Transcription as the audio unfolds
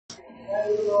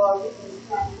Praise the Lord.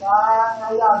 Thank God.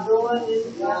 How y'all doing? This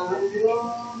is y'all doing.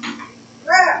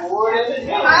 Good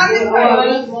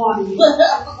morning.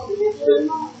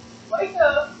 Wake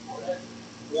up.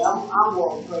 Yeah, I'm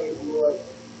going to praise the Lord.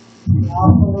 I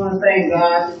also want to thank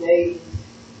God today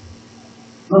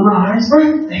for Lamar's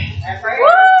birthday.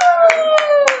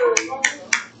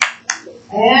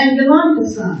 And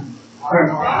Yolanda's son. All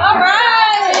right.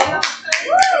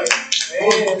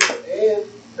 And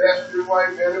Pastor's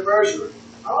wife's anniversary.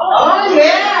 Oh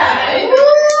yeah.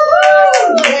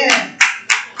 Yeah.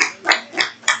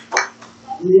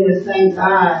 We just thank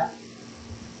God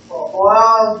for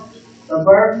all the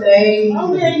birthdays.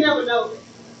 Oh, we ain't never know it.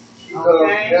 You could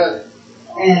have forgot it.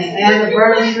 And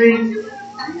anniversary. You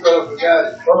could have forgot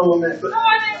it.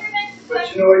 But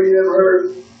you know what you never heard?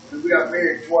 We got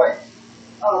married twice.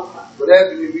 What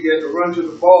happened is we had to run to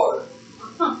the border.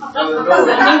 No,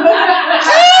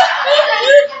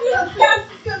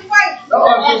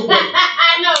 I'm just waiting.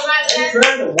 I know, right? I'm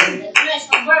trying to wait. Bless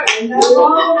my bird. Ain't nothing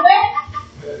wrong with that.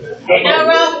 Ain't no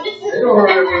wrong. They don't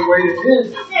hurry me waiting in.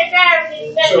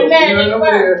 So we went up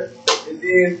there, and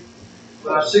then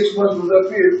 6 months was up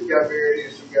here, we got married in,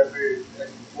 so we got married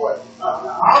twice.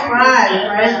 All right,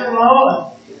 praise the Lord.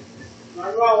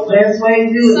 Best way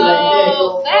to do it. So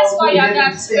that's why y'all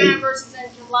got the anniversaries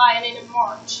in July and then in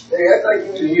March. Hey, I think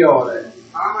you should hear all that.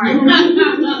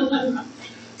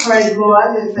 Praise the Lord. I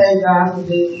just thank God for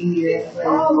being here. Praise the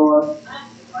Lord.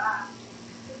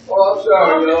 Oh, I'm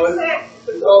sorry, y'all.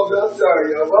 I'm sorry,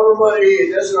 y'all. Mother money is,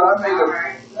 that's what I make them.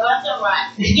 That's all right.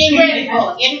 Get ready for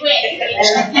it. Get ready.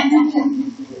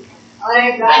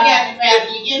 Thank I God. got you,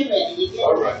 Pastor. You get ready. You get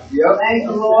All ready. right. Yep. Thank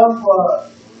the Lord for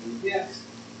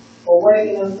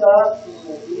waking us up.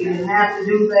 He didn't have to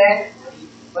do that,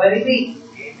 but he did.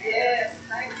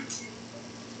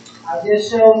 I just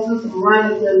showed Sister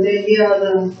Monica and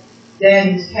Danielle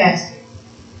Daddy's casket.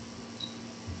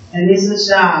 And this is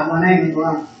Shaw. My name is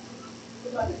Ron.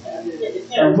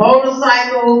 The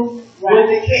motorcycle with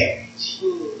the carriage.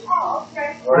 Oh,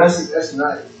 that's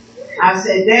nice. I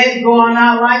said, Daddy going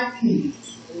out like peas.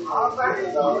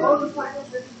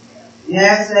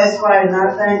 Yes, that's right. And I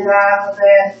thank God for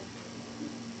that.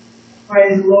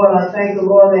 Praise the Lord. I thank the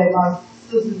Lord that my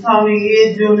sister Tony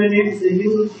is doing the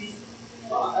eulogy.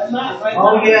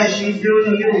 Oh, yeah, she's doing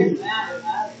the eulogy.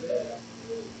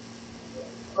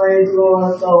 Praise the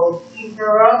Lord. So keep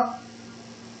her up.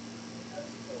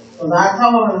 Because I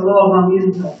told her the Lord going to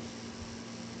use her.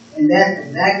 And that's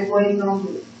exactly what he's going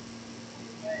to do.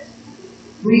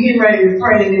 We get ready to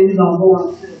pray and then we're going to go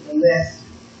into the lesson.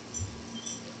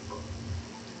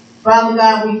 Father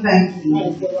God, we thank you.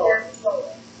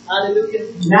 Hallelujah.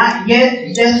 Not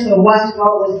yet just to watch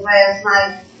what was last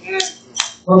night,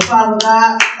 but Father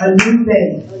God, a new day.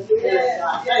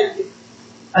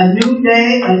 A new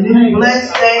day, a new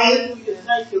blessed day,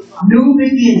 new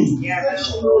beginning.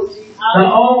 The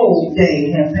old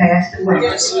day has passed away.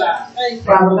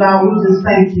 Father God, we just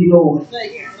thank you, Lord,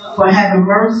 for having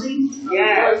mercy,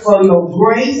 for your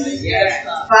grace.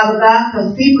 Father God,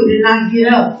 because people did not get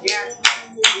up.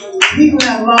 People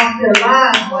have lost their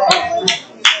lives last night.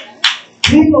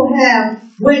 People have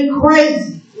went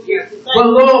crazy. But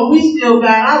Lord, we still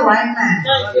got our right mind.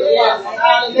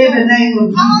 In the name of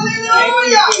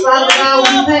Jesus. Father God,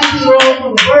 we thank you, Lord, for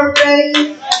the birthday,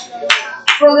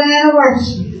 for the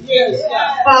anniversary.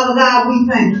 Father God, we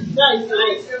thank you.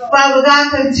 Father God,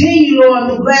 continue, Lord,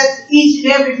 to bless each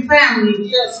and every family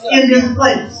in this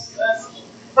place.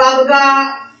 Father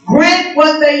God, grant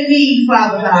what they need,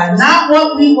 Father God, not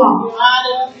what we want.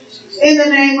 In the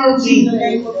name of Jesus.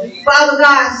 Father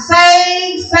God,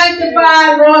 save,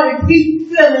 sanctify, Lord, and keep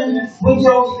filling with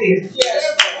your spirit.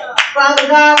 Father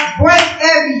God, break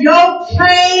every yoke,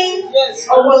 chain,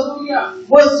 or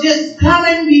what's just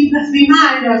coming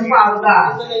behind us, Father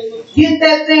God. Get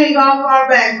that thing off our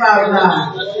back, Father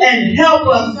God, and help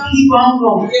us keep on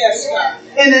going.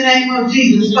 In the name of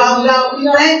Jesus. Father God, we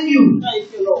thank you.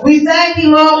 We thank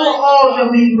you, Lord, for all your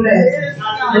many blessings.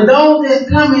 And those that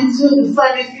come into the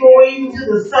Sunday school, even to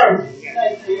the service.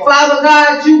 Father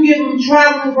God, you give them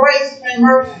traveling grace and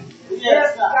mercy.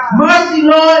 Mercy,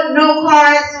 Lord, no car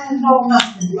accidents, no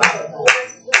nothing.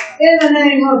 In the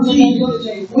name of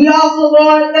Jesus. We also,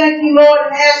 Lord, thank you, Lord,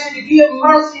 and ask you to give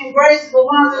mercy and grace to the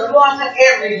ones that belong to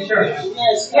every church.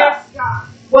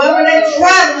 Wherever they're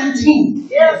traveling to,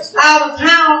 out of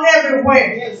town,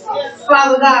 everywhere.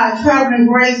 Father God, traveling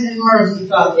grace and mercy,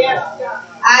 Father God.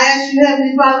 I ask you,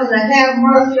 Heavenly Father, to have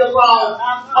mercy upon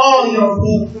all your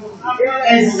people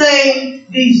and save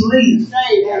these leaders.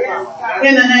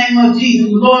 In the name of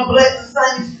Jesus. Lord, bless the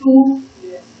Sunday school.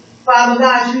 Father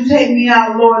God, you take me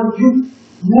out, Lord. You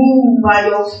Move by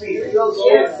your spirit.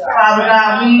 Father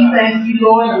God, we thank you,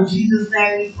 Lord. In Jesus'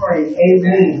 name we pray.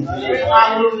 Amen.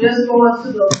 Hallelujah. Let's go up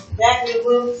to the back of the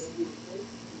books.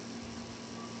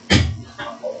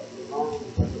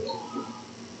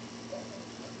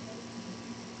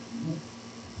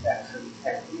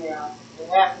 Yeah, it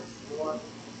happens.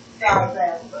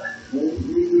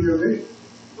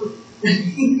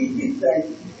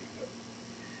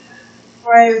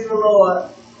 Praise the Lord.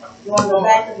 You want to go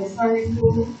back to the Sunday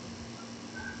school?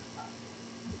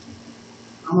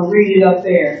 I'm going to read it up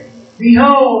there.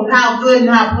 Behold, how good and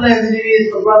how pleasant it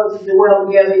is for brothers to dwell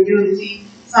together in unity.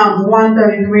 Psalms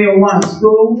 133 and 1.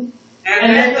 School.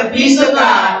 And let the peace of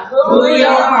God rule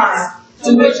your hearts,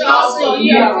 to which also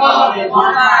ye are called in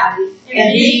one body,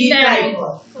 and be ye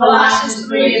thankful. Colossians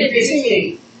 3 and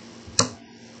 15.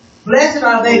 Blessed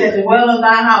are they that dwell in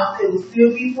thy house, they will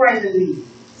still be praising thee.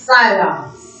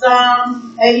 Silence.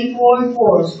 Psalms 84 and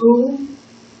 4. School.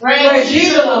 Praise ye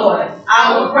the Lord.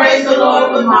 I will praise the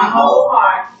Lord with my whole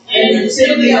heart, and in the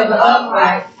assembly of the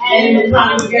upright, and in the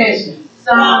congregation.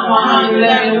 Psalm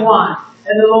 111 and 1.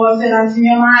 And the Lord said unto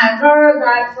him, I have heard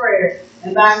thy prayer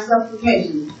and thy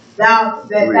supplications, that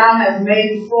thou hast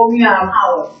made before me out of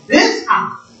power this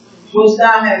house, which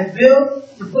thou hast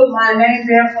built to put my name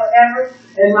there forever,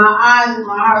 and my eyes and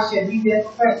my heart shall be there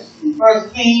perpetually. 1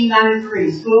 Kings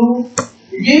 9:3. School.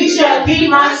 Ye shall keep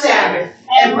my Sabbath,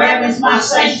 and reverence my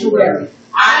sanctuary.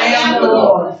 I am the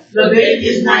Lord.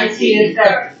 Leviticus 19 and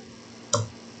 30.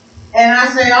 And I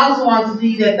say also unto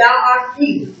thee that thou art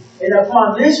Peter, and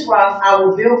upon this rock I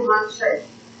will build my church,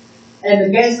 and the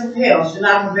gates of hell shall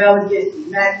not prevail against thee.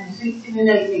 Matthew 16 and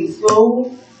 18.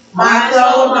 School. My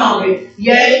soul longeth,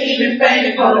 yea, even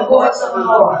fainted for the courts of the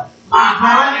Lord. My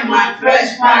heart and my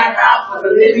flesh cried out for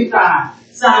the living God.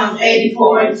 Psalms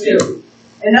 84 and 2.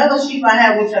 And other sheep I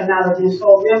have which are not of this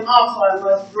fold, them also I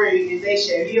must bring, and they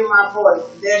shall hear my voice.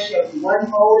 And there shall be one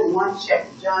fold and one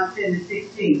shepherd. John 10 and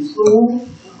 16. School.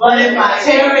 But if I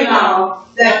tarry long,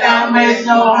 that thou mayest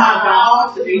know how thou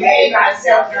ought to behave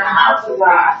thyself in the house of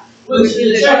God, which is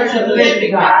the church of the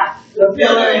living God, the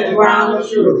pillar and the ground of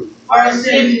truth. 1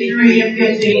 Timothy 3 and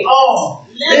 15. All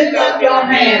lift up your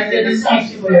hands in the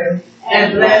sanctuary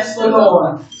and bless the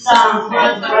Lord. Psalms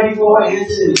 134 and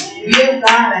 2. Give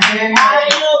God a hand.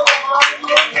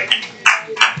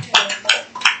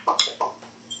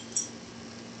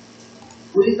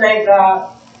 We thank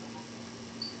God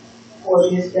for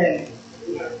this day.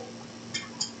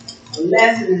 The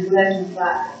lesson is lesson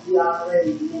 5. We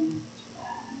already in.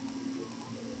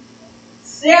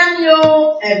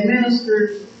 Samuel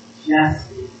administered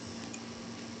justice.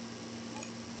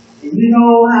 And you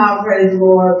know how, praise the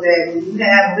Lord, that when you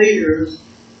have leaders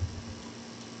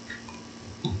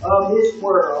of this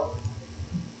world,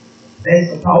 they're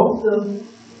supposed to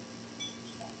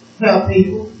help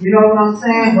people. You know what I'm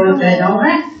saying? But they don't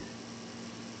have to.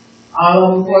 All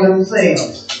of them for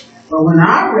themselves. But when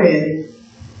I read it,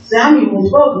 Samuel was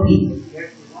for the people.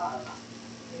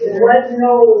 It wasn't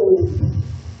no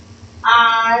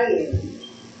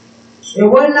it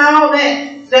wasn't all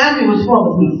that. Samuel was for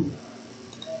the people.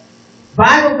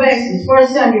 Bible basis, 1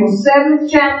 Samuel 7,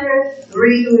 chapter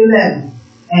 3 through 11,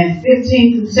 and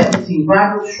 15 through 17.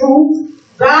 Bible truth.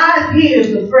 God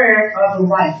hears the prayer of the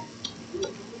righteous.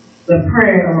 The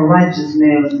prayer of a righteous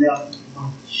man availeth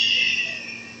much.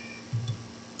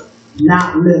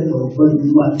 Not little, but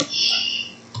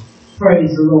much.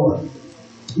 Praise the Lord.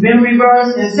 Memory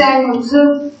verse in Samuel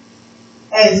 2,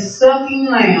 a sucking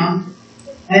lamb,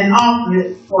 and offered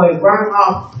it for a burnt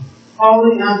offering,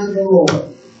 holy unto the Lord.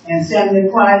 And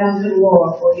Samuel cried unto the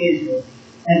Lord for Israel,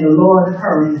 and the Lord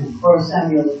heard him. 1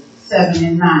 Samuel 7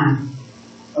 and 9.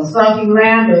 A sucking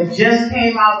lamb that just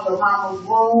came out of the mama's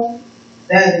womb,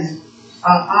 that is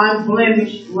an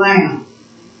unblemished lamb.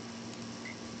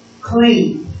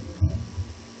 Clean.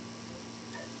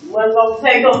 You wasn't going to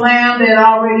take a lamb that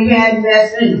already had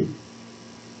that in it.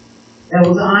 That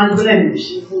was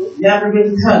unblemished. Never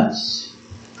been touched.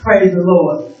 Praise the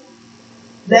Lord.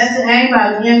 Lesson aimed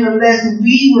by the end of the lesson,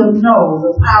 we will know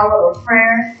the power of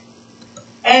prayer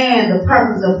and the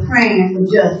purpose of praying for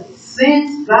justice.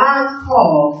 Since God's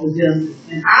call for justice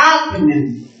in our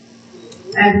community,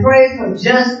 and pray for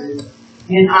justice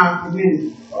in our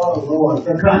community. Oh Lord,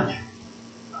 the country.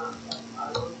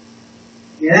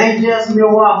 It ain't just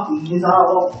Milwaukee, it's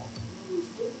all over.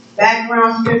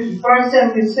 Background scripture, 1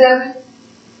 Samuel 7,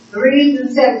 3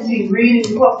 through 17. Read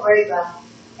and incorporate the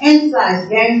insights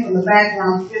gained from the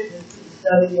background scripture to the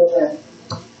study of the lesson.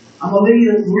 I'm going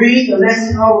to read the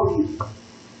lesson overview.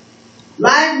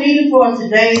 Life needed for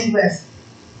today's lesson.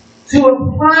 To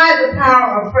apply the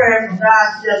power of prayer for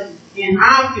God's justice in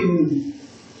our community.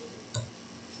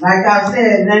 Like I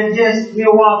said, not just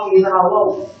Milwaukee is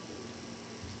all over.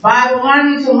 Bible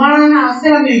learning to learn how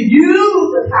to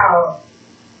use the power.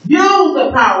 Use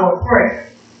the power of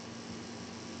prayer.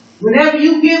 Whenever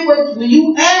you get when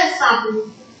you ask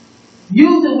something,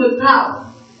 use it with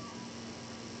power.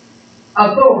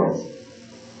 Authority.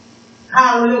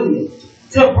 Hallelujah.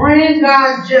 To bring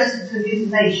God's justice to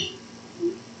His nation.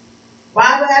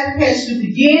 Bible application to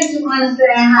begin to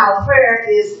understand how prayer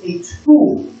is a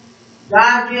tool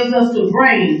God gives us to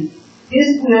bring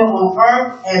His will on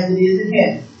earth as it is in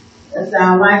heaven. That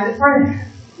sounds like the prayer.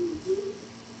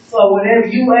 So whenever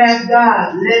you ask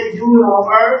God, let it do it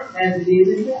on earth as it is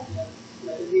in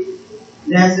heaven.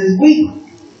 That's His will.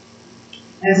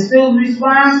 And students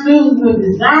respond, students will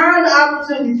discern the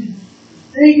opportunity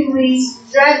to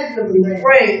strategically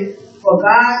pray for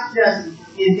God's justice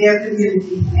in their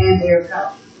community and their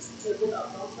country.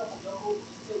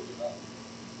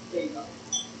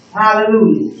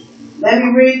 Hallelujah. Let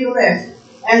me read the lesson.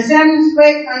 And Samuel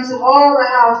spake unto all the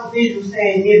house of Israel,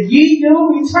 saying, If ye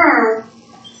do return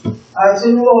to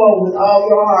the Lord with all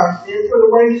your hearts, then put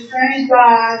away the strange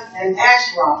gods and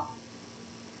Asherah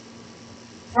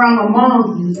from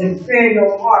among you, and prepare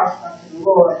your hearts unto the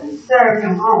Lord, and serve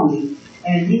Him only,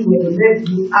 and He will deliver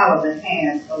you out of the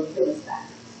hands of the Philistines.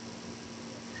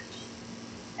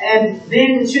 And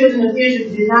then the children of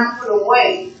Israel did not put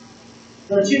away.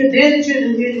 Then the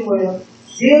children of Israel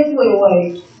did put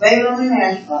away Balaam and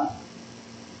Asherah,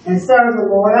 and serve the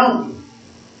Lord only.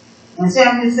 And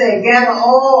Samuel said, Gather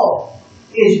all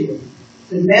Israel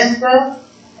to Mizpah,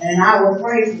 and I will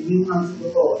pray for you unto the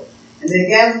Lord. And they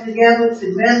gathered together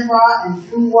to Mizpah and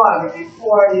drew water and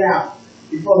poured it out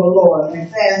before the Lord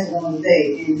and fasted on the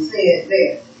day. And he said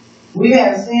there, We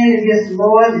have sinned against the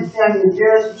Lord, and Samuel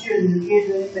judged the children of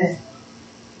Israel in Mizpah.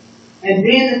 And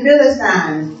then the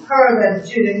Philistines heard that the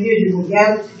children of Israel were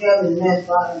gathered together in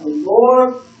Mizpah, and the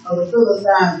Lord of the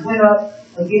Philistines went up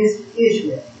against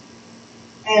Israel.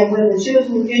 And when the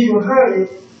children of Israel heard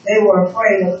it, they were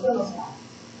afraid of the Philistines.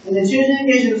 And the children of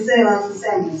Israel said unto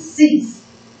Samuel, Cease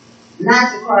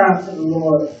not to cry unto the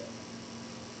Lord.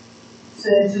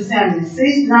 Said to Samuel,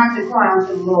 Cease not to cry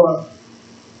unto the Lord.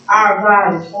 Our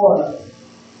God is for us,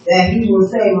 that He will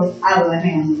save us out of the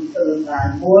hands of the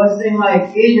Philistines. Boy, it seems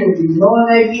like Israel, you know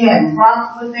they be having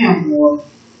problems with them, boy,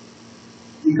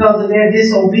 because of their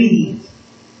disobedience.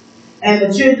 And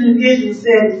the children of Israel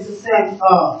said to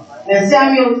Samuel, and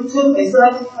Samuel took a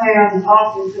suckling lamb and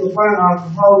offered it to a burnt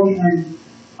offering,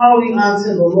 holy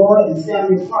unto the Lord, and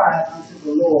Samuel cried unto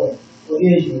the Lord for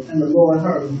Israel, and the Lord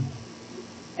heard him.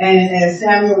 And as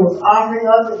Samuel was offering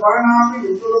up the burnt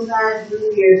offering, the Philistines drew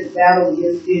near to battle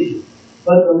against Israel.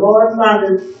 But the Lord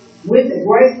thundered with a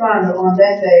great thunder on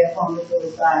that day upon the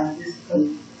Philistines,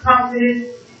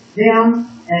 discomfited them,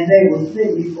 and they were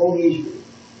smitten before Israel.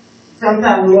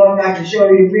 Sometimes the Lord got to show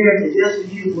you a miracle just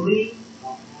as you believe.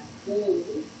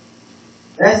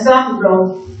 That's something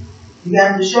though. He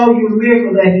got to show you a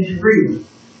miracle that He's real.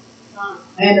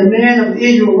 And the men of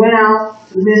Israel went out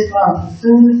to Mizpah,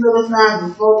 pursued the Philistines,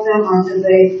 and smote them until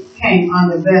they came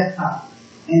under Bethel.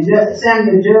 And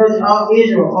Samuel judged all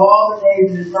Israel all the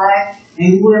days of his life,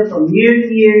 and he went from year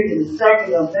to year in the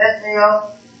circuit of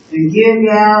Bethel, and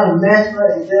Gilgal, and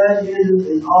Mizpah, and judged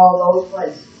Israel in all those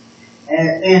places.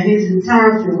 And his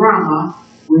return to Ramah,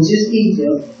 which is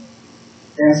Egypt,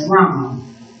 that's Ramah,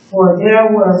 for there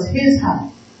was his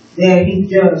house. There he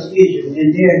judged Israel,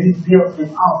 and there he built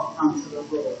an altar unto the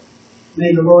Lord.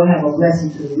 May the Lord have a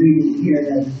blessing to the reading and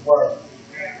hearing of His word.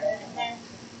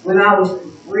 When I was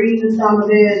reading some of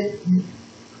this,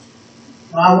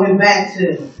 I went back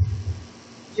to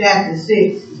chapter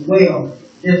 6 as well,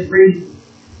 just reading,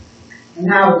 and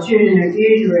how the children of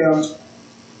Israel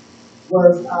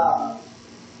was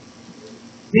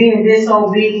being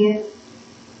disobedient,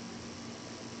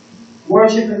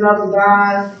 worshiping other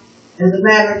gods. As a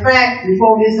matter of fact,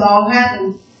 before this all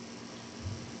happened,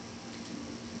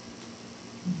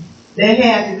 they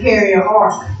had to carry an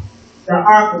ark, the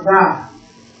ark of God.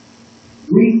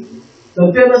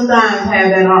 The Philistines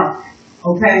had that ark,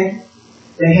 okay?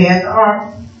 They had the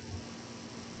ark.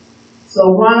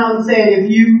 So one of them said, if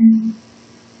you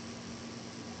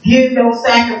give those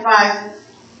sacrifices,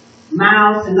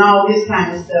 mouths and all this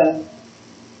kind of stuff,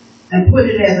 and put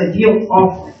it as a guilt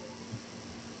offering,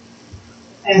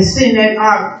 and send that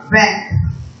ark back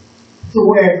to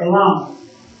where it belongs.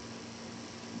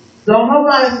 So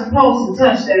nobody's supposed to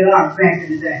touch that ark back in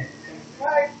the day.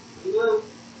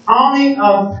 Only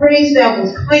a priest that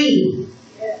was clean.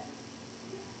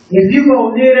 If you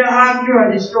go near the ark, you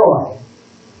are destroyed.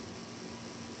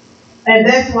 And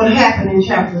that's what happened in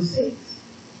chapter 6.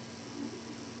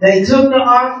 They took the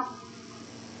ark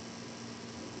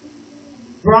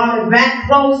brought it back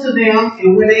close to them,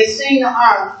 and when they seen the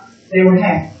ark, they were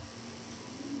happy.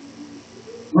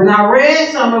 When I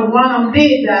read some of one of them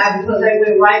did die because they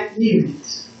went right near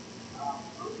it.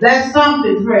 That's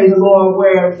something, praise the Lord,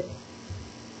 where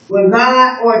when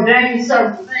God ordains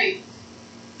certain things,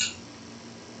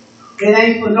 it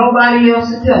ain't for nobody else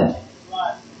to touch.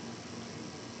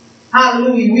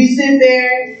 Hallelujah. We sit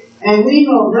there and we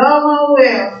know doggone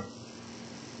well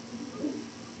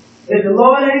if the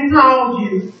Lord ain't called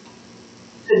you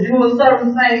to do a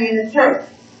certain thing in the church,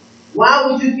 why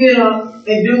would you get up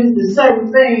and do the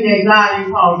certain thing that God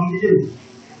ain't called you to do?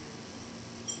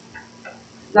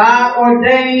 God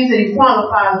ordains and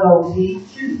qualifies those He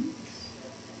chooses.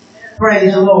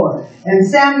 Praise the Lord. And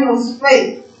Samuel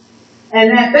spake.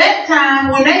 And at that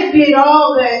time, when they did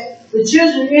all that, the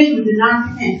children of Israel did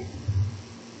not repent.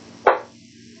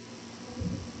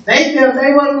 They felt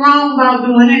they wasn't wrong about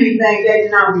doing anything. They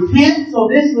did not repent. So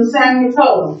this was Samuel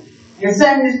told them. And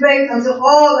Samuel spake unto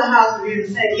all the house of Israel,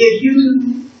 saying, if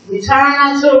you return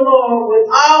unto the Lord with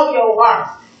all your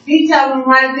heart. He tells them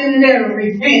right then and there to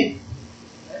repent.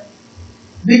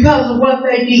 Because of what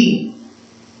they did.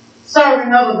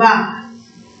 Serving other gods.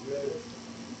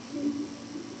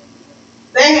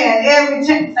 They had every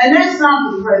chance. And that's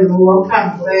something, praise the Lord. I'm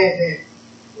kind of glad that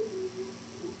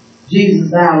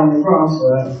Jesus died on the cross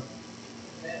for us.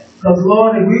 Because,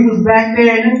 Lord, if we was back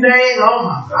there in them days, oh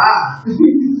my God.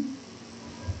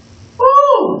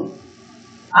 Woo!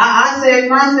 I said to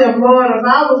myself, Lord, if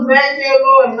I was back there,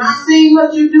 Lord, and I seen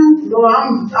what you do, Lord,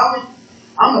 I'm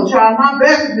going to try my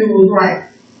best to do what's right.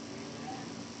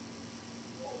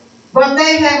 But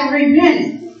they haven't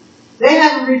repented. They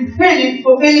haven't repented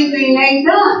for anything they've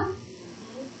done.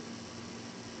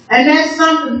 And that's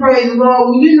something, praise the Lord,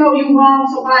 when you know you wrong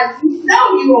somebody, you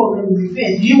know you owe them to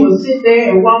repent. You will sit there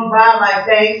and walk by like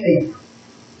they ain't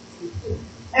there.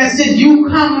 And since you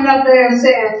coming up there and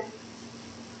saying,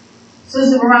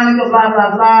 Sister Veronica, blah,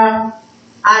 blah, blah,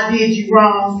 I did you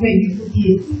wrong, can you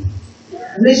forgive me?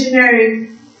 The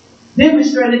missionary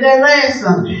demonstrated that last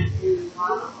Sunday.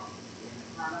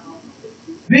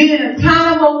 Being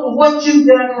accountable for what you've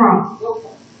done wrong.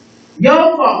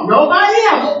 Your fault, nobody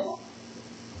else.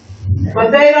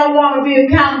 But they don't want to be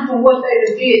accountable for what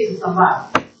they did to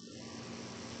somebody.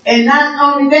 And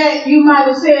not only that, you might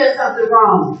have said something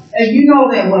wrong, and you know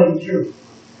that wasn't true.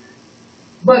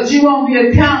 But you won't be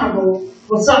accountable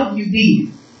for something you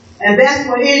did. And that's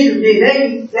what Israel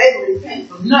did. They repent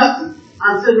for nothing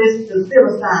until the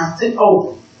Philistines took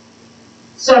over,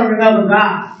 serving other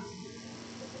gods.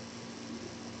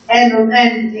 And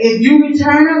if you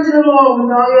return unto the Lord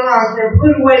with all your heart, then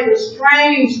put away the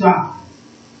strange gods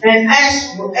and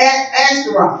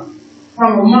Ashtaroth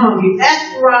from among you.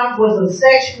 Ashtaroth was a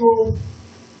sexual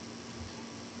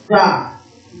god.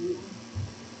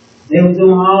 They were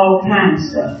doing all kinds of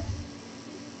stuff.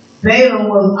 Balaam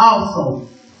was also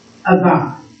a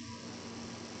god.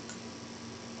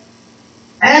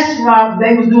 Ashtaroth,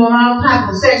 they were doing all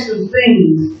types of sexual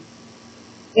things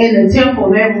in the temple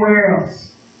and everywhere else.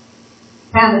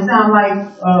 Kind of sound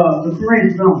like the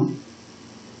Corinthians, don't it?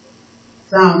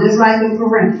 Sound just like the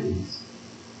Corinthians.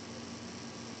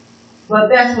 But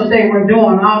that's what they were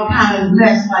doing, all kinds of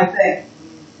mess like that.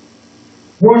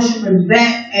 Worshipping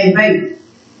that and Balaam.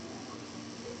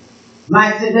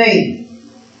 Like today.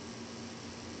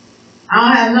 I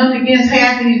don't have nothing against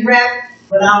half of these rap,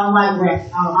 but I don't like rap.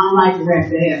 I don't like the rap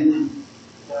they have now.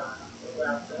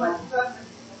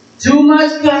 Too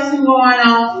much cussing going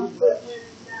on.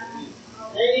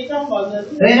 It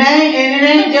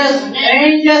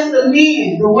ain't just the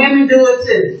men. The women do it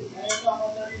too.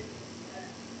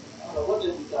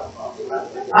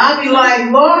 I be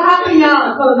like, Lord, how can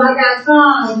y'all? Because I got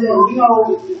sons that, you know,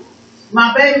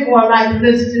 my baby boy like to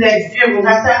listen to that gibberish.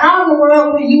 I said, how in the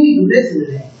world can you even listen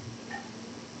to that?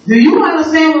 Do you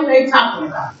understand what they talking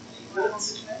about?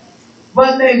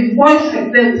 But they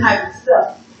worship that type of stuff.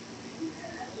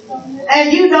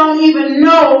 And you don't even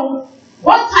know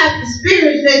what type of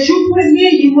spirit that you put in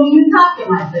you when you're talking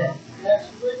like that.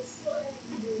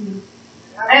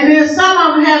 And then some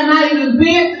of them have not even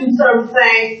been through certain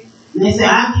things. And they say,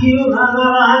 I killed,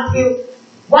 I killed.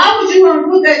 Why would you want to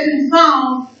put that in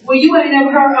song when you ain't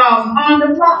never heard of On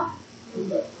the Fly?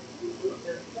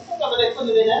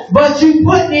 But you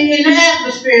putting it in the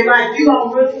atmosphere like you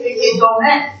don't really think it's going to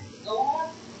happen.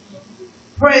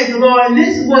 Praise the Lord. And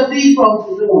this is what these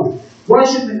folks are doing.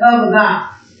 Worshiping other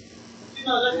gods. You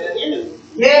know, that's the enemy.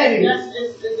 Yeah.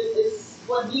 It's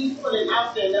what he's putting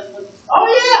out there. That's what he's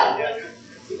yeah.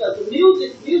 Because the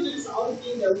music is the only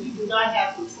thing that we do not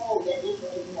have control that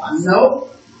Israel wants.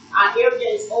 Nope. our ear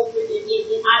gates open,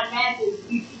 it automatically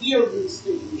we hear these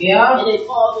things. Yeah. And it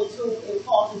falls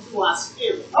into our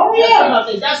spirit. Oh, yeah.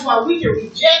 That's why we can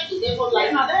reject it. They were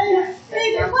like, "No,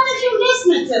 baby, what are you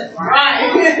listening to?"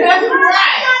 Right.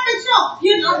 Right. Not the joke,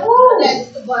 you know.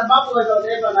 But my boy though,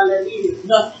 they're gonna let me hear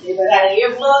nothing. They gonna have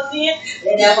earplugs in,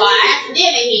 and that's why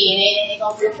accidentally hear it, and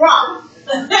gonna be a problem.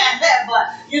 But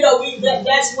you know,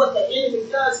 that's what the enemy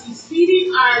does. He's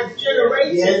feeding our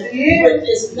generation with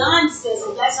this nonsense,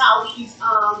 and that's how he's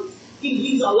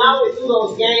allowing through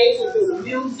those games and through the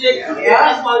music.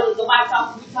 That's why we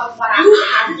talk about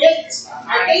our gates.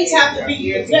 Our gates have to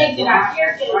be protected. Our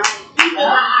ear gates, even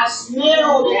our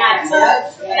smell and our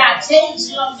touch and our taste.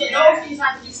 You know what I'm saying? Those things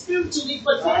have to be spiritually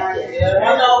protected. You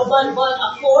know, but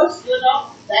of course, you know.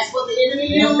 That's what the enemy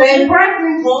uses. Stay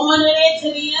praying. Pouring it into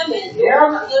them, and you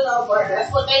know, but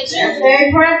that's what they do.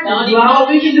 Stay praying. All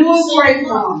we can do is pray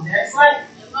for him. That's right.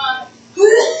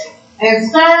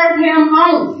 And serve him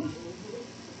only.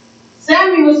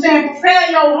 Samuel was saying,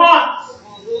 prepare your hearts.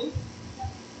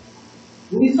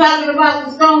 We talking about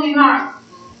the stony heart.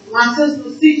 My sister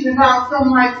was teaching about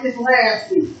something like this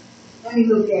last week. Let me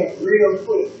look at it real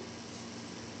quick.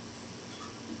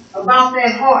 About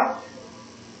that heart.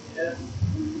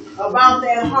 About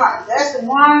that heart. That's the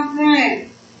one thing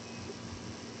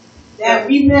that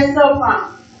we mess up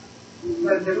on.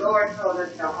 But the Lord told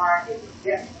us the heart is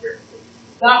desperate.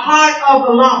 The heart of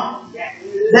the Lord.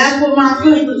 That's what my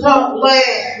sister taught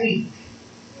last week.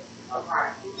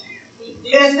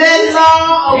 If that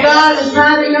law of God is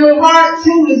not in your heart,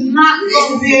 you is not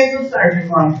going to be able to serve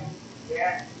him.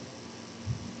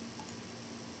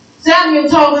 Samuel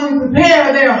told them to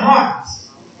prepare their hearts.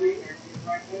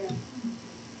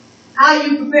 How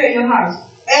you prepare your heart?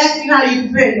 Ask me how you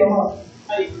prepare your heart.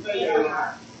 How you prepare your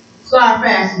heart? Start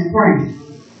fasting and praying.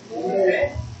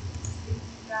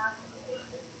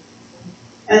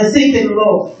 And seeking the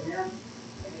Lord.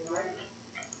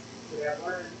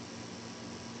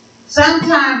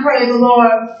 Sometimes, praise the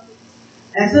Lord,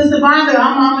 and Sister Vonda,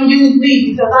 I'm going to use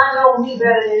me because I know me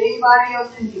better than anybody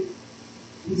else in here,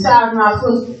 besides my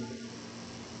sister.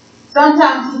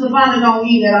 Sometimes Sister Vonda don't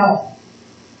eat at all.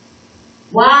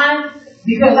 Why?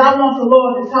 Because I want the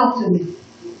Lord to talk to me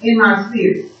in my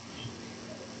spirit.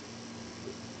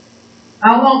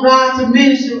 I want God to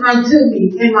minister unto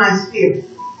me in my spirit.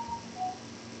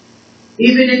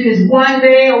 Even if it's one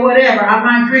day or whatever, I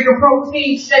might drink a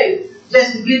protein shake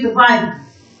just to get the vitamins.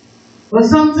 But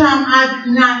sometimes I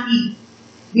do not eat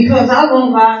because I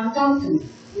want God to talk to me.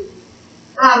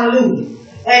 Hallelujah.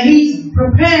 And He's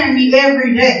preparing me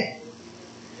every day.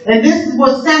 And this is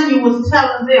what Samuel was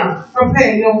telling them.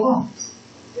 Prepare your hearts.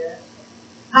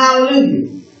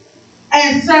 Hallelujah.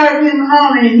 And serve him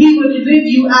only, and he will deliver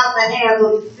you out the hands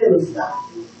of the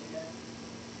Philistines.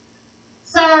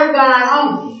 Serve God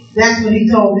only. That's what he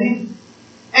told him.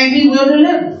 And he will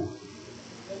deliver.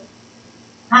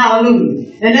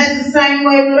 Hallelujah. And that's the same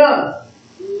way with us.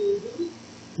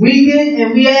 We get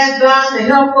and we ask God to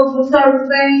help us with certain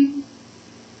things.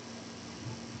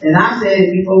 And I said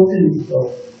it before too,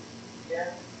 so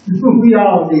we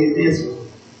all did this one.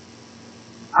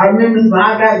 I remember when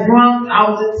I got drunk, I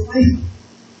was asleep.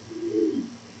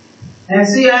 And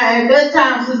see, at that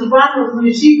time, Sister Vonda,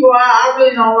 when she go out, I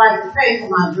really don't like to pay for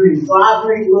my drinks. So I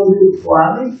drink a little bit before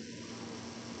I leave.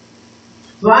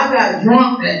 So I got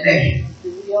drunk that day,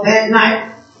 that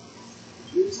night.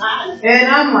 And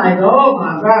I'm like, oh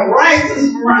my God, right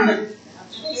this morning.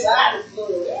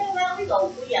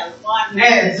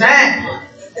 Exactly.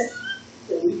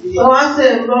 So I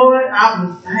said, Lord,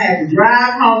 I had to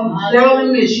drive home from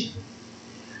Sterling, Michigan.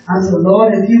 I said,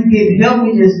 Lord, if you can help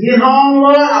me just get home,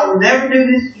 Lord, I will never do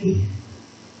this again.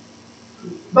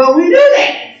 But we do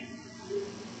that.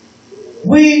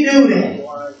 We do that.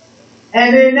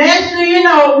 And then next thing you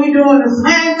know, we're doing the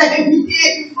same thing we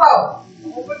did before.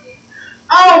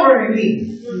 Over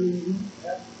again.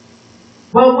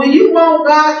 But when you want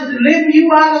God to deliver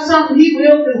you out of something, He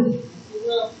will do it.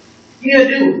 He'll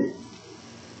do it.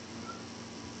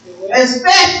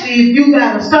 Especially if you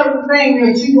got a certain thing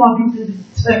that you want you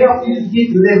to help you to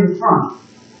get delivered from.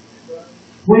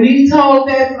 When he told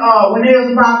that, when it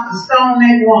was about to stone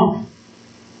that woman,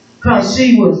 because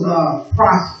she was a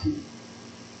prostitute,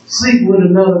 sleeping with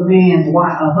another man's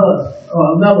wife, a husband,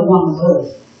 or another woman's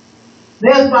husband. They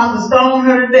was about to stone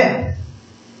her to death.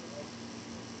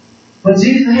 But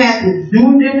Jesus had to do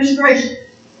a demonstration.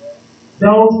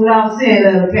 Those without sin,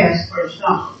 let her cast the first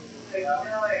stone.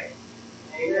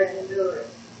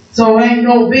 So ain't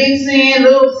no big sin,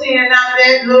 little sin, none of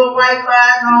that, little white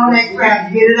lie and all that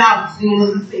crap. Get it out. Sin is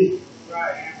a sin.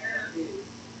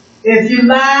 If you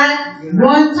lie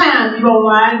one time, you don't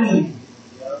lie again.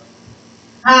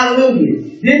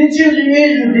 Hallelujah. Then the children of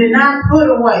Israel did not put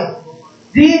away.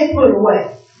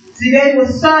 See, they were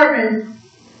serving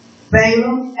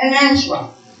Balaam and Asherah.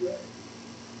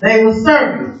 They were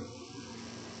serving.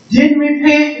 Didn't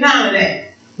repent, none of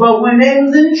that. But when they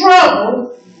was in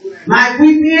trouble, like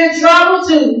we be in trouble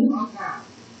too,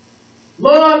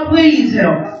 Lord, please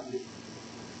help.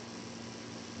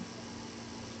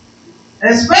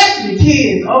 Especially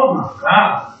kids. Oh my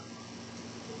God.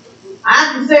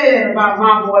 I can say that about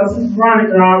my boy, Sister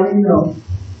Veronica, I already know.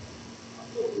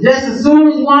 Just as soon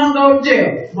as one goes to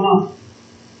jail, Mom,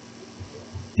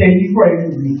 can you pray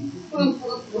for me?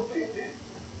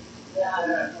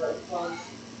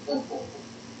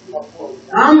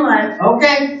 I'm like,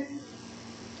 okay.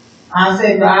 I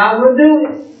said, God will do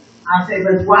it. I said,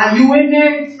 but while you in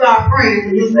there, start praying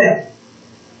for yourself.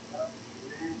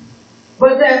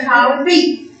 But that's how it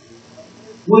be.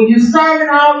 When you serving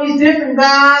all these different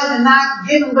gods and not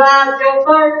giving God your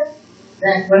first,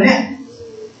 that's what happens.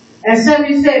 And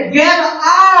somebody said, gather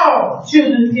all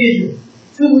children of Israel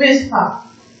to Mizpah.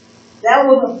 That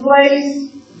was a place.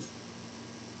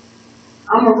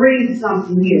 I'm going to read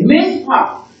something here.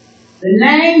 Mizpah. The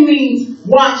name means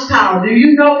watchtower. Do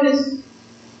you notice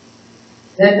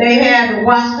that they have the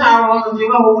watchtower on the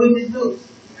Jehovah's Witness books?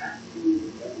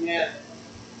 Yeah.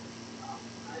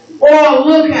 Or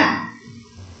lookout.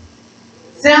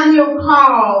 Samuel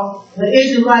called the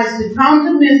Israelites to come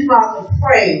to Mizpah to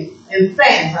pray and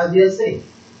fast, I just said,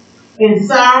 in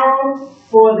sorrow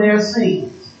for their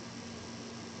sins.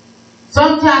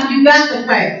 Sometimes you got to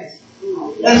fast,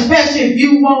 especially if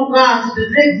you want God to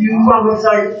deliver you from a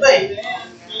certain thing.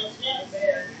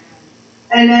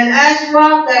 And then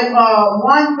Asherah, that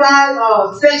one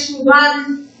god, sexual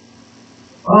body,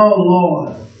 oh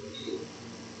Lord,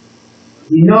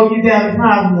 you know you got a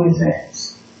problem with that.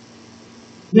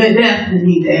 You definitely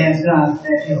need to ask God for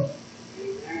that help.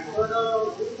 But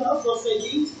we also say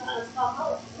these times come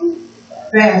up.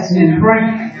 Fasting and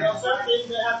praying. Some things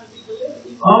that have to be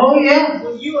delivered. Oh yeah.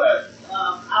 When you are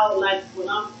out, like when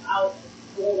I'm out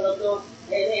doing what I'm doing,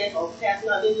 and or casting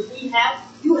out demons, you have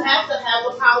to have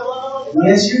the power of the Lord.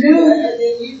 Yes, you do. And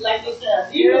then you, like you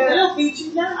said, demons will beat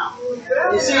you down.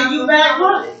 They send you back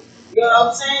running. You know what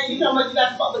I'm saying? You know what you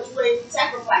got to fuck, but you ain't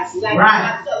sacrificing. Like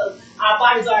God tell us, our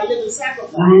bodies are a living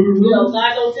sacrifice. You know,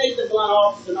 God don't take the blood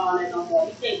offerings and all that no more.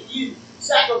 He takes you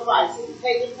sacrificing,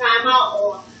 taking time out,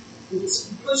 or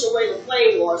push away the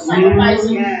plate, or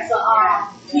sacrificing to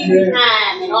keep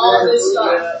time and all this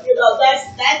stuff. You know,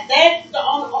 that's the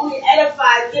only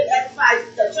edifies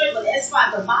the church, but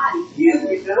edifies the body. You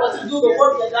want to do the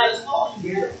work that God has called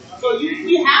you to do. So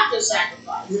we have to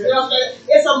sacrifice. You know what I'm saying?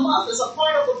 It's a must. It's a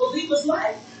part of a believer's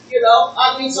life. You know,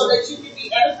 I mean, so that you can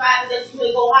be edified and that you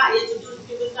may go higher to do the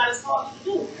things that God has called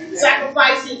you to do.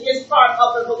 Sacrificing is part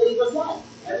of the believer's life.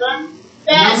 Right?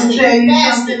 Fasting. I'm going to tell you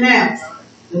something else.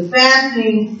 The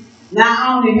fasting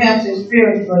not only helps your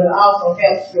spirit, but it also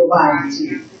helps your body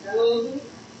too.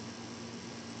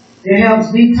 It helps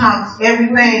detox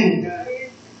everything.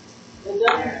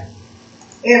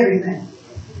 Everything.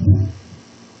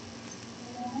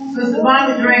 Sister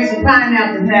Vonda drinks a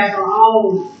pineapple and has her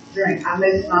own drink. I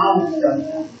make my own stuff.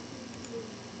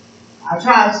 I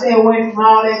try to stay away from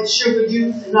all that sugar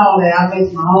juice and all that. I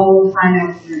make my own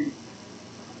pineapple drink.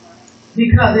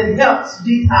 Because it helps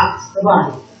detox the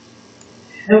body.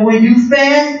 And when you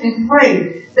fast and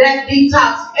pray, that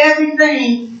detox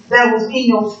everything that was in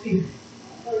your spirit.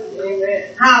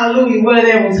 Amen. Hallelujah. Whether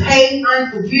there was hate,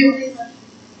 unforgiveness,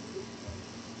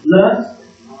 lust.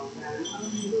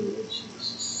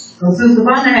 Because Sister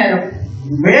Vonda had a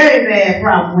very bad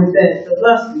problem with that, the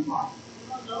lusting part.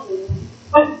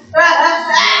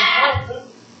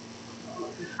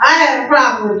 I had a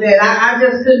problem with that. I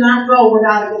just could not go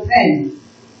without a companion.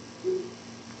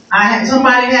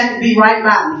 Somebody had to be right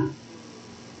by me.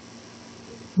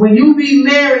 When you be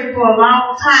married for a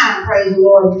long time, praise the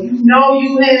Lord, you know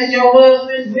you had your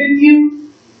husband with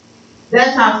you.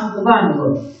 That's how Sister Vonda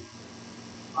was.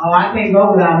 Oh, I can't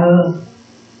go without her husband.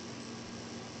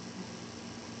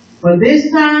 But this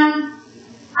time,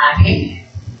 I can.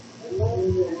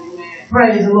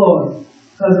 Praise the Lord.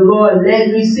 Because the Lord let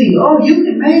me see, oh, you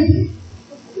can make it.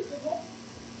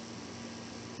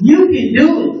 You can do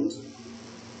it.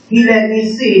 He let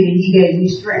me see it and He gave me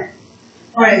strength.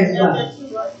 Praise God.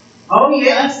 Oh,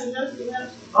 yes.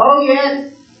 Oh,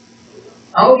 yes.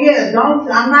 Oh, yes. I'm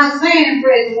not saying,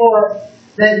 praise the Lord,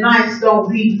 that nights don't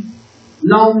be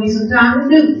lonely sometimes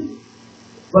to do.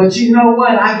 But you know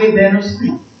what? I get better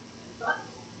sleep.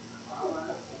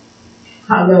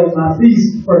 I love my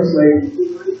peace, First Lady.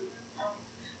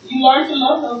 You learn to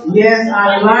love them. Yes,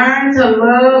 I learned to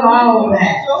love all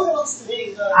that.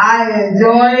 I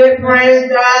enjoy it, praise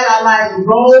God. I like to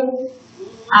go.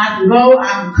 I can go, I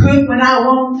can cook when I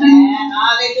want to.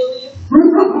 Hallelujah.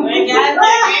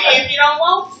 If you don't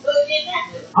want to, you got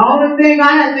to. Only thing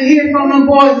I have to hear from them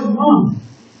boys is Mom.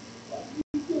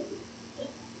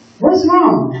 What's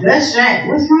wrong? That's Shaq.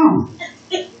 What's wrong?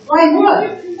 Like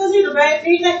what? Because he's a bad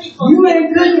thing that you You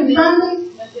ain't cooking Sunday?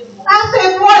 I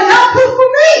said, boy, y'all cook for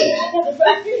me.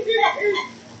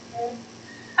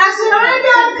 I said, I ain't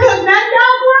got to cook nothing.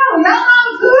 Y'all grown. Y'all know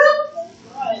to cook.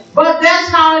 But that's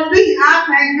how it be. I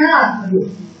thank God for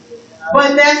it. But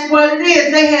that's what it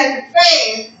is. They had to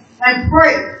fast and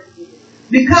pray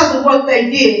because of what they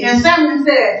did. And Samuel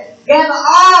said, gather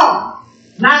all,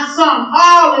 not some,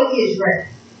 all of Israel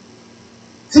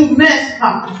to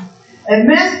Mizpah. And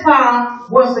Mizpah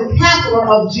was the capital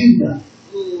of Judah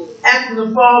after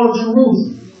the fall of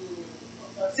Jerusalem.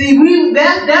 See,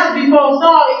 that was before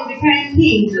Saul became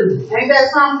king too. Ain't that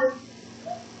something?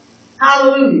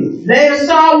 Hallelujah. Later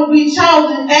Saul will be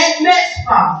chosen at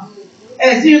Mizpah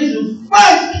as Israel's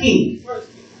first king.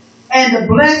 And the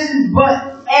blessings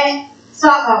but at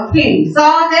king.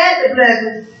 Saul had the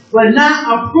blessings but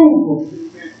not approval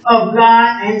of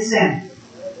God and Samuel.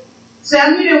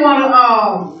 Samuel didn't want to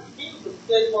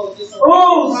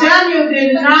Samuel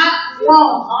did not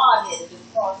want.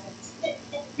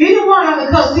 He didn't want to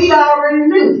because he already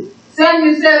knew.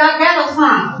 Samuel said, I got a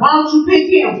son. Why don't you pick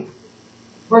him?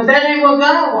 But that ain't what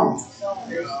God wants.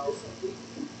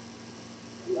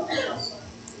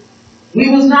 He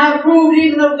was not approved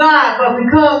even of God, but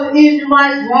because the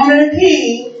Israelites wanted a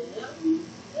king,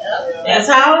 that's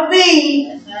how it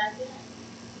be.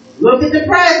 Look at the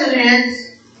presidents.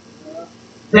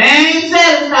 They ain't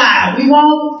satisfied. We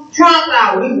want Trump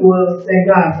out. We will. Thank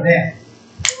God for that.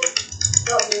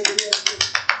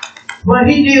 But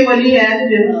he did what he had to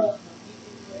do.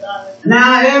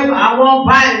 Now I want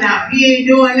Biden out. He ain't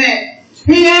doing that.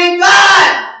 He ain't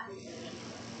God.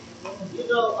 You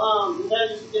know,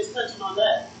 just touching on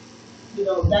that. You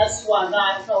know, that's why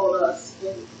God told us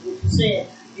what you said.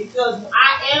 Because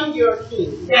I am your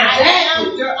king.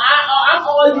 I'm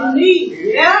all you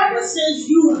need. Yeah. But since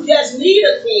you just need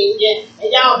a king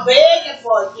and y'all begging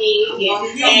for a king, and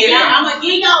I'm gonna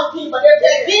give y'all a king, but if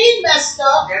that king messed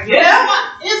up,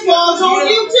 it falls on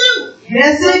you too.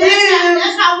 Yes, so it is.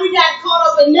 That's how we got caught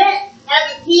up in that,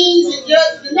 having kings and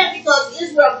judges and that, because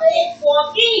Israel begged for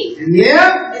a king.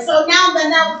 Yeah. And so now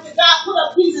God put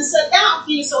up kings and set down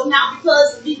kings. So now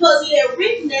because he had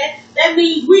written that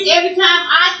means every time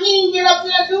our king get up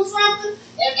there and do something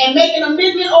and make an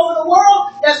amendment over the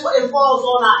world, that's what it falls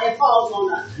on us. It falls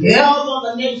on us. Yeah. It falls on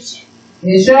the nation.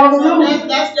 It sure do.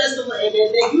 That's just the way.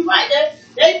 And you right there.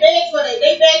 They beg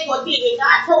for a king, and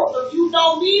God told them, you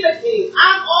don't need a king.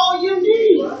 I'm all you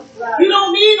need. You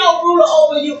don't need no ruler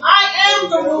over you. I am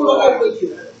the ruler over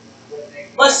you.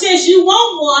 But since you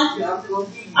want one,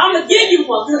 I'm going to give you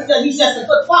one, because he's just a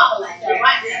good father like that,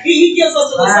 right? He gives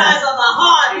us to the size of our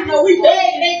heart. You know, they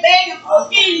begging for a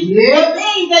king. They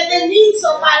begging that they need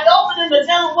somebody over them to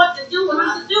tell them what to do and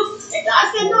how to do. And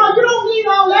God said, no, you don't need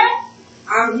all that.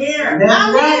 I'm here.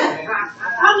 I'm here.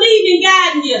 I'm leading and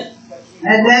guiding you.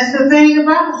 And that's the thing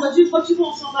about it. But you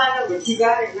want somebody else. But you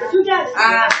got it. But you got it.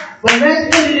 But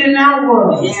let's put it in our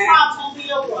world. His problems won't be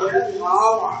your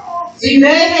problem. See,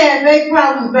 they had their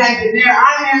problems back in their,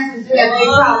 our ancestors had their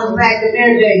problems back in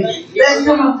their day. Let's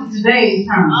come up to today's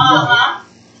terms.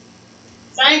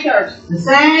 Same curse. The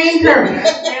same curse.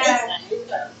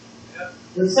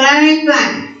 The same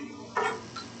thing.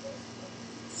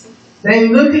 They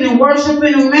looking and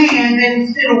worshiping a man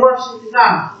instead of worshiping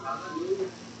God.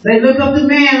 They look up to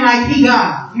man like he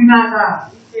God. You not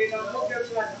God.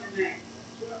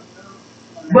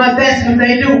 But that's what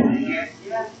they do.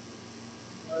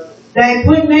 They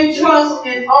put their trust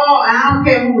in all, and I don't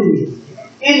care who it is,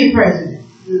 any president.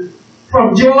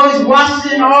 From George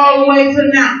Washington all the way to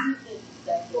now.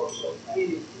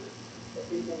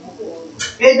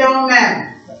 It don't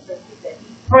matter.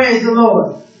 Praise the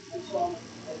Lord.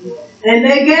 And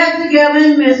they gathered together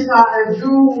in Mizpah and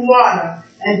drew water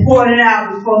and poured it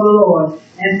out before the Lord,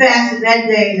 and fasted that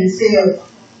day and said,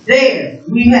 there,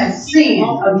 we have sinned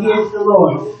against the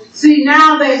Lord. See,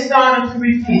 now they started to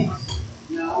repent.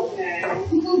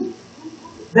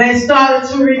 They started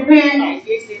to repent.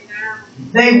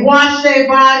 They washed their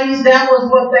bodies. That was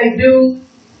what they do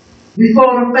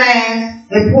before the fast.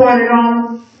 They poured it on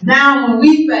them. Now when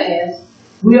we fast,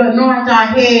 we anoint our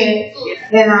head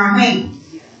and our hands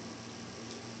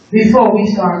before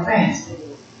we start fasting.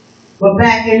 But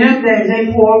back in them days,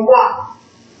 they poured water.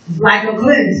 It's like a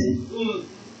cleansing.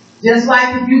 Just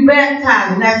like if you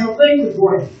baptize, and that's a liquid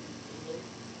water.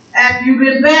 After you've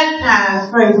been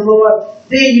baptized, praise the Lord,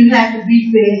 then you have to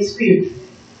be fed spiritually.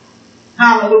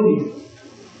 Hallelujah.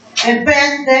 And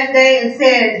fasted that day and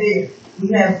said this, we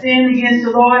have sinned against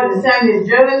the Lord, and Samuel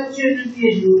judged the children of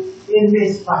Israel in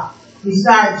Mizpah. We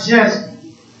start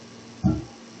judging.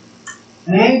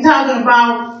 And I ain't talking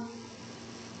about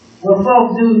what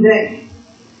folks do today.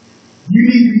 You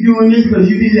need to be doing this because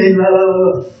you need that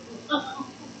love.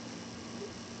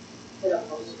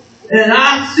 And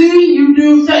I see you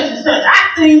do such and such.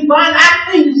 I think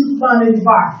this is fun in the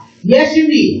bar. Yes, you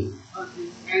did.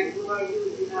 And who are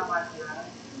you? You know what you are.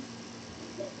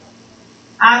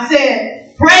 I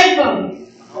said, pray for me.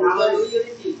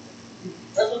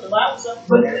 That's what the Bible says.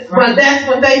 But that's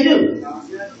what they do.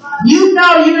 You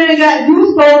know you ain't got, you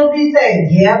supposed to be saying,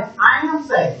 yep, I am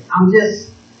saved. I'm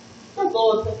just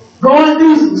going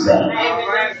through some stuff.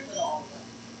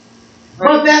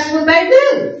 But that's what they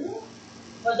do.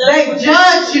 They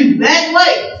judge you that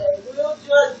way. They will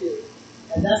judge you.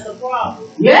 And that's the problem.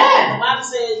 Yeah. The Bible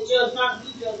says judge not to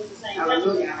be judged at the same time.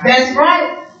 That's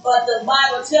right. But the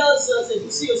Bible tells us if you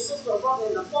see a sister or brother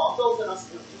in the fault, those that are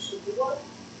spiritual should be what?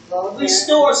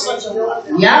 Restore such a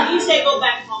one. Yeah. He said go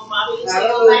back home, Bible. He said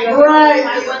go back home.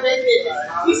 Right. What they did.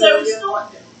 He said restore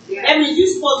them. That means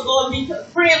you're supposed to go and be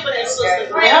praying for that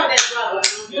sister, praying for that brother.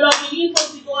 You know, you ain't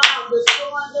supposed to be going out and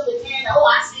restoring them and saying, oh,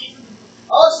 I see you.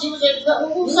 Oh, she was in the club.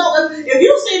 So if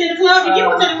you seen in the club and you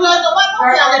was in the club, so what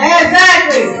don't tell them?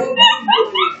 Exactly.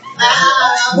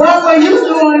 What were you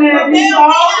doing there? You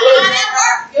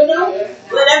know?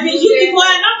 But that means you be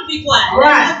quiet, not to be quiet.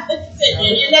 Right.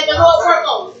 And let the Lord work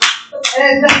on it.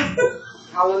 Exactly.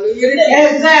 Hallelujah.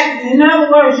 Exactly. In other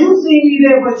words, you see me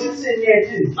there, but you sitting there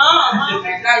too.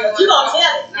 But you gonna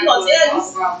tell it. You gonna tell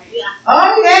you. Yeah.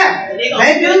 Oh yeah. They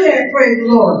do that, praise the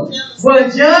Lord. Will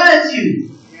judge you.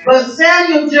 But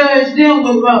Samuel judged them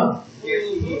with love.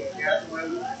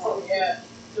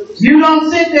 You don't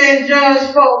sit there and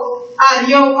judge folks out of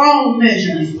your own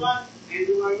measurement.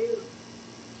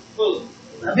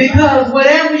 Because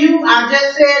whatever I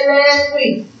just said last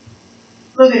week,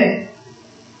 look at that.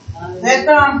 That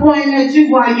thumb pointing at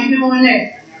you while you doing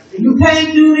that. You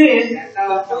can't do this.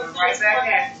 Right back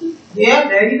at you. Yeah,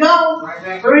 there you go.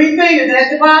 3 fingers at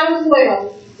the bottom as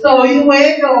well. So either way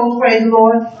it goes, praise the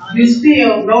Lord, you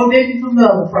still no different from the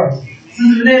other person.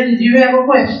 Sister Linda, do you have a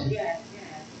question?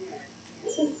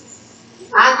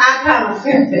 I kind of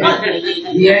feel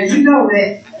that. Yeah, you know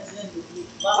that.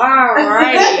 All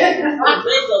righty.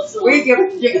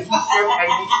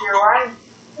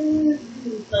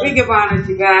 We give honor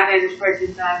to God and His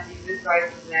precious Son, Jesus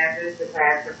Christ of Nazareth, the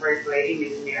pastor, first lady,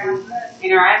 missionary.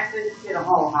 In our absence to the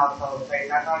whole household of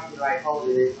faith. I thought you like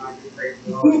holding this on this praise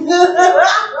the Lord.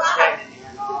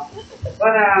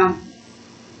 But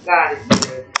God is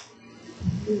good.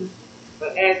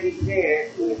 But as He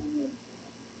said,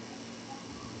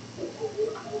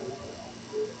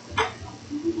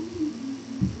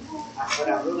 but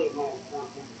I really want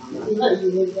something.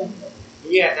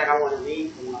 Yeah, that I want to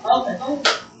read from. Okay.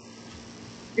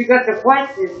 Because the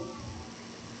question,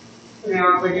 you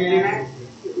know, but you didn't ask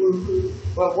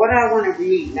it. But what I want to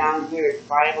read down here is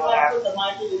Bible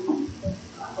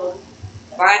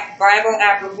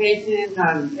applications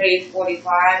on page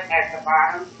 45 at the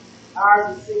bottom.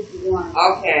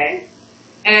 Okay.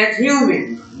 As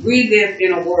humans, we live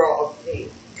in a world of sin.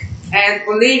 As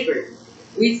believers,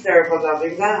 we serve a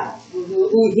loving God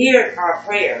who hears our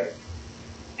prayers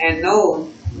and knows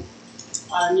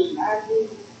our needs.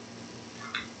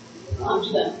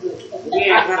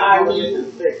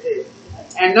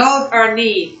 And knows our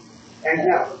needs and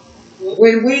help.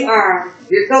 When we are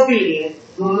disobedient,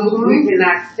 we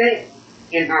cannot stay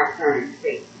in our current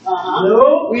state.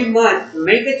 We must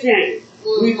make a change.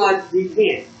 We must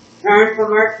repent, turn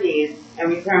from our sins, and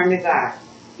return to God.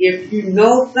 If you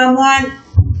know someone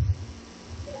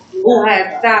who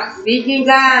has stopped seeking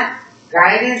God,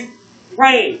 guidance,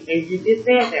 pray, and you just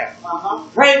said that.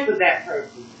 Pray for that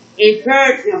person.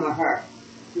 Encourage him or her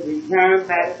to return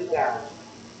back to God.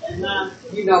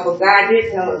 You know, but God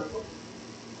did tell us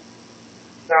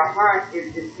the heart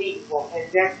is deceitful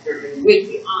and desperate and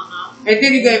wicked. And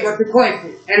then He gave us the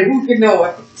question, and who can know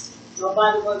it?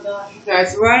 Nobody but God.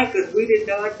 That's right, because we didn't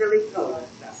know it till He told us.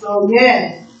 So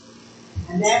yes,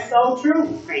 and that's so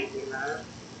true. Thank you, love.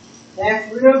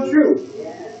 That's real true.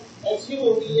 Yeah. As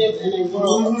human, we live in a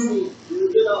world of sin.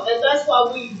 You know, and that's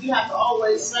why we have to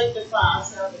always sanctify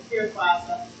ourselves and purify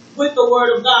ourselves with the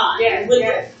Word of God and with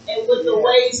the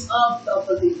ways of the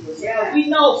believers. Yeah. We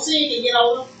know sin can get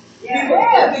over. We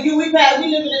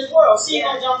live in this world. Sin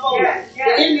gonna jump over. The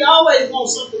enemy always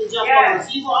wants something to jump over us.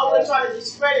 He will always try to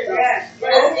discredit us. But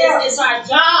it's our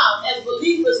job as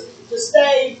believers to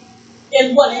stay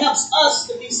in what helps us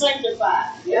to be sanctified.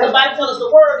 Yeah. The Bible tells us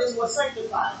the word is what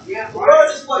sanctifies. Yeah. The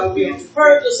word is what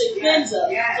purges us and cleanses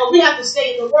us. Yeah. So we have to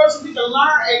stay in the word so we can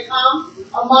learn and come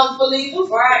among believers.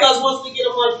 Right. Because once we get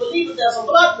among believers, there's a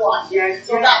blood wash. Yes.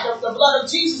 So that the blood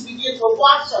of Jesus begins to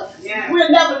wash us. Yeah.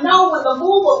 We'll never know when the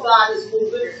move of God is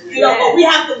moving. You know, but we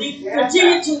have to be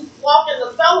continue to walk in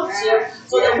the fellowship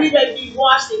so that we may be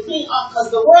washed and clean up,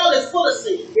 because the world is full of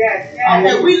sin. Yes.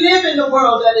 And we live in the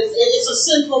world that it's a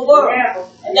sinful world.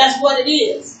 And that's what it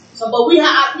is. So, but we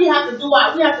have to do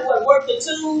work the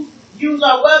tools, use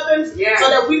our weapons, so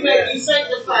that we may be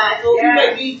sanctified, so we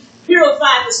may be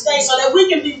purified to stay, so that we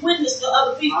can be witness to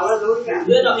other people. Hallelujah.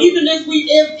 You know, even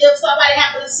if somebody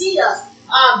happen to see us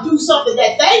do something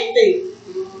that they think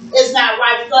is not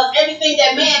right, because everything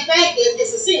that man thinks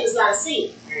is a sin, it's not a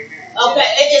sin. Okay,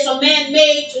 it's a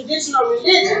man-made traditional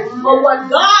religion, but what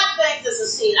God thinks is a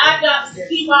sin. Our job is to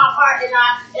keep our heart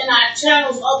and our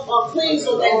channels up clean,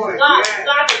 so that God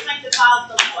can sanctify us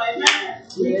the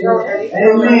more. Amen.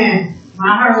 Amen. I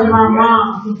heard our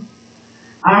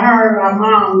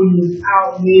mom was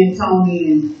out, me and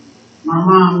Tony, and my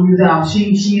mom was out.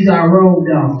 She's our road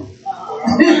dog.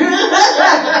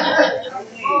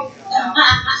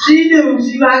 She knew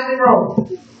she liked the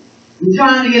road. We're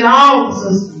trying to get all the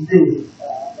sisters to do it.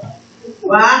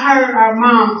 Well, I heard our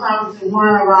mom talking to one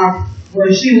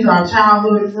of she was our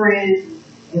childhood friend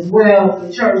as well, the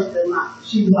church.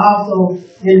 She was also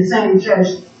in the same church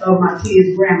of my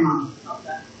kid's grandma.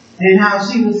 Okay. And how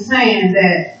she was saying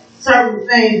that certain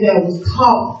things that was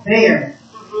taught there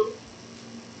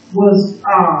was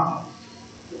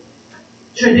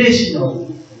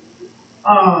traditional.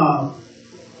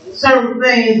 Certain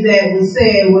things that was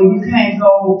said, well, you can't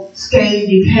go skate,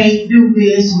 you can't do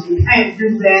this, you can't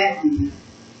do that.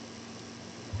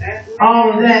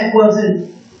 All of that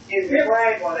wasn't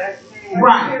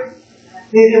right.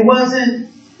 It wasn't.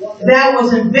 That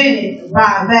was invented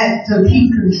by that to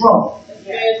keep control.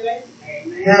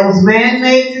 That was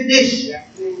man-made tradition.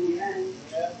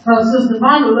 Because Sister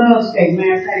Vonda loves skate.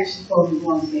 Matter of fact, she's supposed to be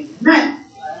going skating tonight.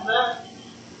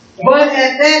 But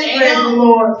at that, praise the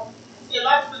Lord.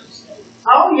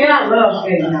 Oh yeah, I love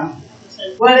skating now.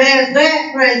 But as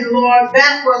that, praise the Lord,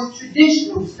 that was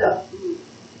traditional stuff.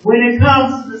 When it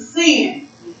comes to the sin,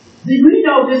 we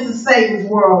know this is Satan's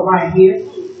world right here.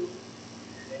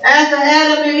 After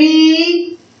Adam and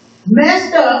Eve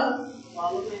messed up,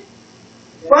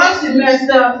 first it messed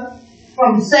up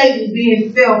from Satan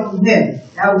being fell from heaven.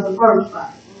 That was the first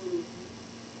part.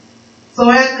 So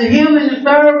after him and the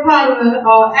third part of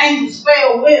the angels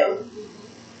fell with him,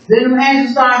 then the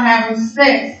angels started having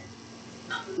sex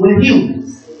with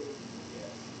humans.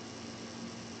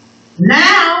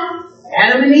 Now,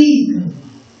 Adam and Eve.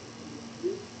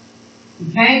 You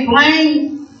can't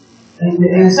blame,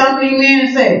 and some of these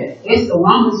men say, it's the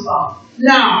woman's fault.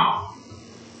 No.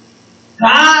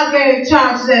 God gave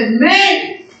charge to that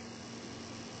man.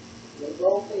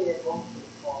 Both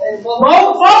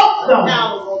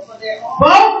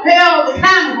held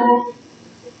accountable,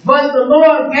 but the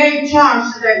Lord gave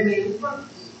charge to that man first.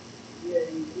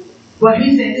 But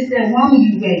he said, it's that woman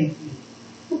you gave me.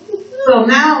 So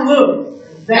now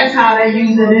look, that's how they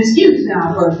use an excuse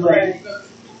now, first lady.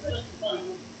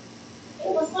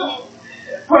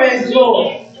 Praise the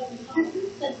Lord.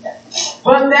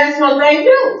 But that's what they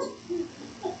do.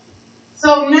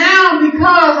 So now,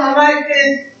 because I like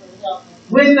this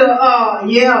with the,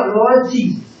 Lord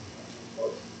Jesus.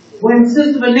 When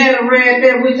Sister Vanetta read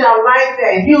that, which I like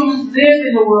that, humans live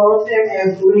in the world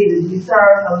as believers. We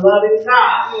serve a loving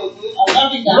God. A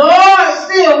loving God. Lord,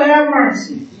 still have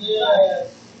mercy. Yes.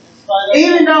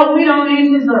 Even though we don't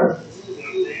even deserve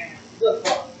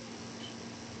it.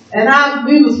 And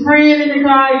we was praying in the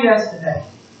car yesterday.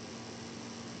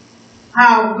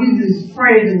 How we was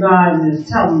praising God and just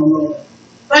telling the Lord,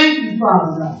 thank you,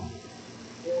 Father God.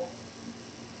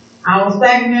 I was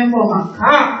thanking Him for my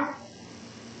car.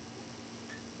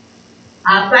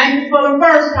 I thank you for the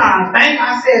first car.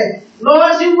 I said,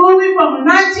 Lord, you moved me from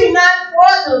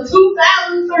 1994 to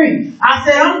 2003. I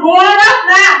said, I'm going up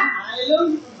now.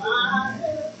 Hallelujah.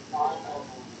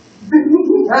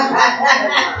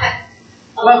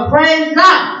 But praise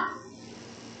God.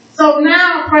 So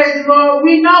now, praise the Lord,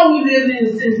 we know we live in a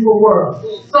sinful world.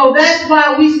 So that's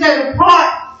why we set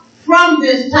apart from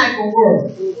this type of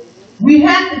world. We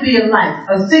have to be a light,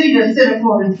 a city that's set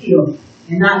upon a hill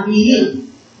and not be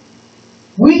hidden.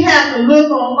 We have to look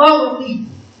on other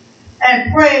people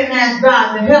and pray and ask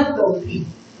God to help those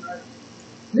people.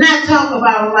 Not talk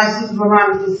about them like Sister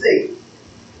Veronica said.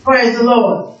 Praise the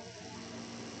Lord.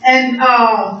 And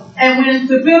when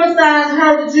the Philistines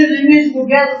heard the children of Israel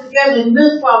gathered together in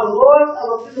Mizpah, the Lord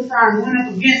of the Philistines went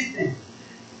up against them.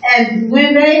 And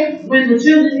when the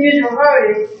children of Israel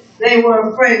heard it, they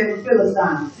were afraid of the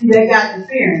Philistines. See, they got the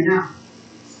fear now.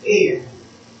 Scared.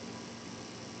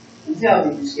 I'm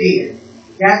telling you, scared.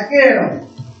 Got scared of them.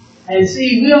 And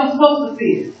see, we don't supposed to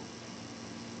fear.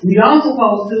 We don't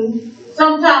supposed to.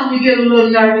 Sometimes we get a little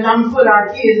nervous. I'm going to put our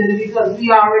kids in it because we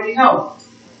already know.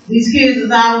 These kids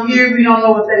is out here. We don't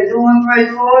know what they're doing, praise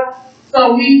the Lord.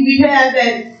 So we have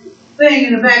that thing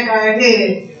in the back of our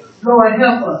head. Lord,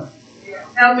 help us.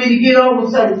 Help me to get over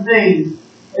certain things.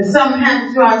 If something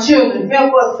happens to our children,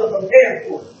 help us to prepare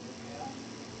for it.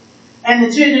 And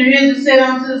the children of Israel said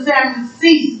unto the Samuel,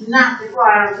 cease not to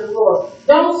cry unto the Lord.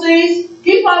 Don't cease.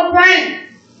 Keep on praying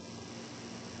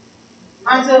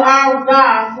unto our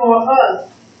God for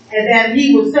us, and that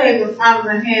he will save us out of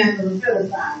the hands of the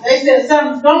Philistines. They said,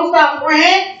 sons, don't stop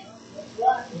praying.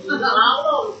 Call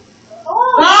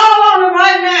on him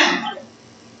right now.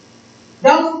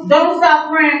 Don't stop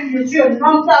praying for your children.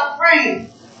 Don't stop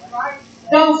praying.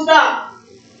 Don't stop.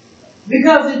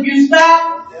 Because if you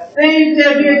stop,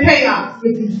 there'll be a chaos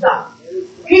if you stop.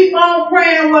 Keep on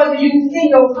praying whether you in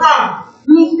your car.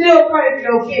 You still pray for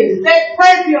your kids.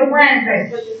 Pray for your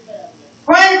grandparents.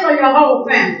 Pray for your whole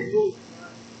family.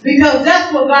 Because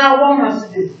that's what God wants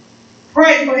us to do.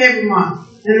 Pray for everyone.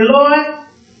 And the Lord,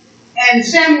 and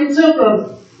Samuel took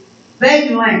a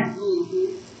baby lamb.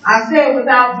 I said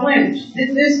without blemish.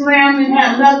 This lamb didn't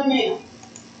have nothing in it.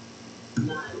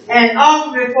 And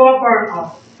offered it for a burnt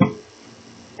offering.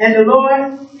 And the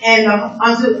Lord, and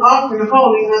unto the offering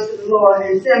holy unto the Lord.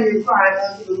 And Samuel cried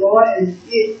unto the Lord and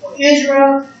for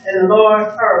Israel, and the Lord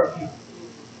heard him.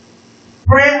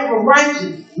 Prayer of a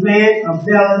righteous man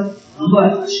availeth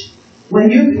much. When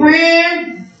you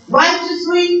pray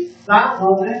righteously, God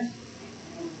won't answer.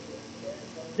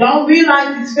 Don't be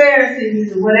like these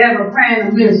Pharisees or whatever praying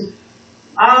amiss.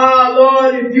 Ah,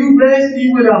 Lord, if you bless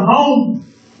me with a home,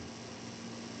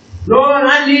 Lord,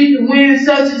 I need to win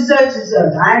such and such and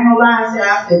such. I ain't gonna lie and say,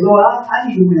 I say, Lord, I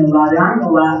need to win a lot. I ain't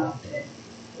gonna lie about that.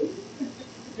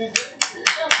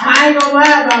 I ain't gonna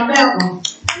lie about that one.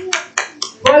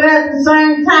 But at the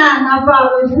same time, my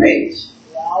Father is rich.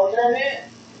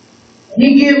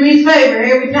 He gives me favor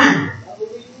every time.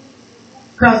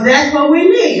 Because that's what we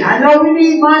need. I know we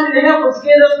need money to help us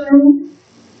get us through.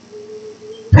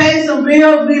 Pay some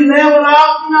bills, be leveled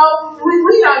off, you know.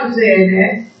 We understand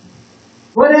that.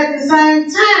 But at the same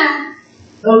time,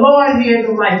 the Lord hears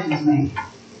the righteous man.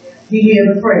 He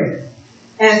hears the prayer.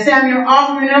 And Samuel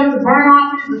offering up the burnt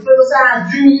offerings, the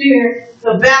Philistines drew near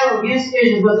to battle against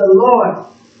Israel, but the Lord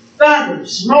thundered,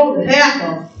 smote half of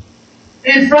them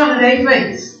in front of their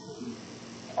face.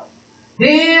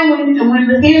 Then when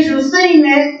the Israel seen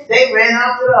that, they ran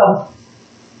out to the altar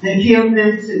and killed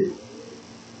them too.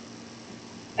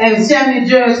 And Samuel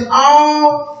judged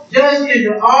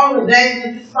Israel all the days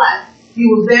of his life. He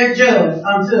was their judge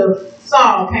until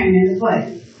Saul came into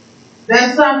play.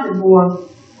 That's something, boy.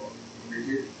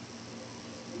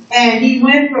 And he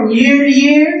went from year to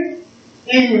year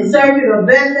in the circuit of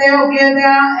Bethel,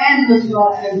 Gilgal, and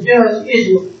Mizpah, and judged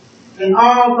Israel in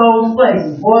all those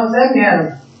places. Boy, that had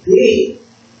a big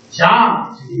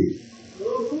job to do.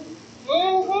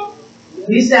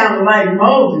 He sounded like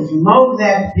Moses. Moses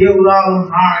had to deal with all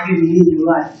them hard-hitting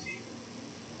Israelites.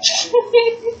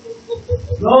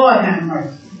 Lord have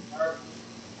mercy.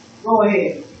 Go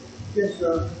ahead. Yes,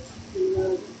 sir.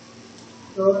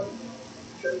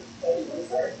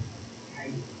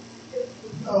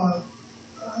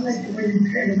 I think when you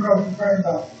came across the part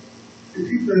about the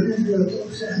people of Israel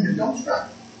told Samuel, don't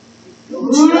stop.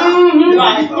 Don't stop.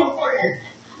 Right. Don't pray.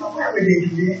 Why would they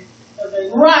do that?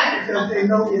 Right. Because they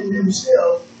know in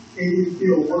themselves they didn't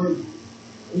feel worthy.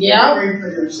 Yep. They pray for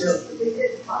themselves, but they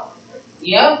had power.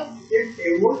 Yep. If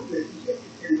they work with it,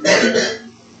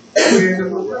 whereas the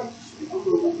righteous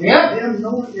people, them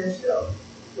knowing themselves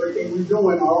what they were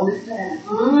doing all this time,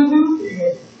 they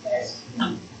had to pass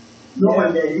him,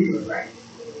 knowing that he was right.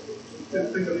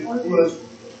 But the point was,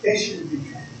 they shouldn't be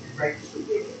trying to be righteous, but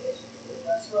they could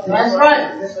ask. That's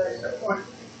right. That's the point.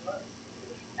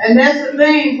 And that's the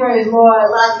thing, praise the Lord,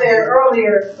 as I said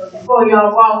earlier before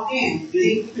y'all walked in.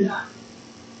 See?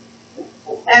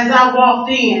 As I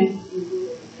walked in,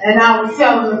 and I was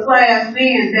telling the class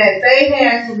then that they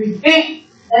had to repent,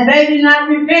 and they did not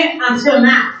repent until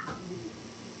now.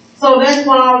 So that's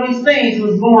why all these things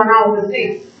was going on with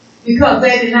them, because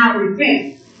they did not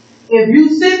repent. If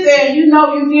you sit there and you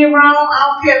know you did wrong,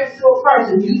 I don't care if it's to a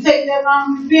person, you take that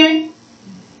long to repent,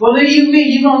 believe me,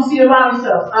 you're going to see a lot of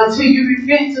stuff until you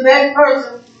repent to that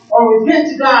person or repent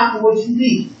to God for what you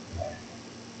did.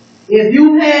 If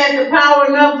you had the power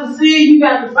enough to sin, you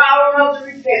got the power enough to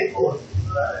repent for it.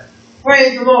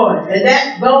 Praise the Lord. And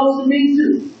that goes to me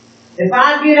too. If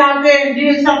I get out there and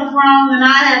did something wrong, then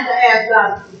I have to ask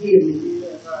God to forgive me.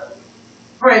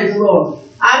 Praise the Lord.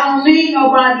 I don't need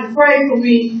nobody to pray for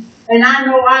me, and I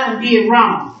know I done did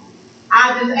wrong.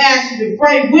 I just ask you to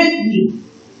pray with me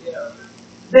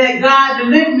that God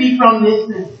deliver me from this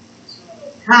thing.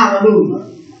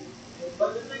 Hallelujah.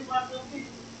 But the thing about them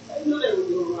people, they knew they were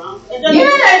doing wrong. And Yeah,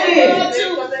 they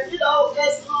did. You know,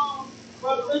 as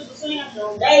Brother Richard saying,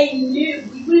 they knew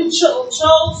we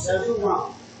chose to do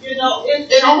wrong. You know,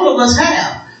 and all of us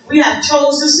have. We have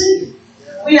chose to sin.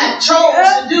 We have chose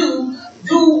to do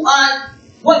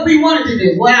what we wanted to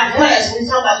do. What our flesh, we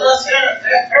talked about lust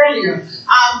earlier.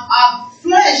 Our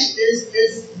flesh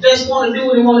is just want to do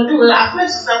what they want to do. Our flesh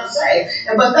is not to say.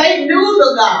 But they knew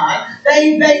the God.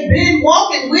 They've been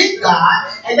walking with God,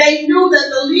 and they knew that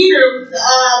the leader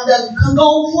that could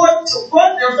go forth to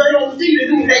front them, so they don't continue to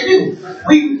do what they do.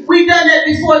 We've done that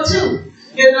before too.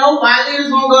 You know, my leader's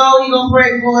gonna go, he gonna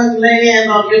pray for us, lay hands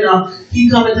on, he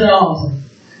coming to the altar.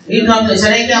 He comes to, so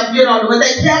they kept, but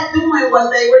they kept doing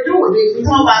what they were doing. We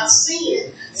talk about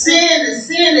sin.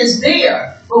 Sin is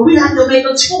there, but we have to make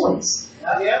a choice.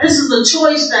 This is a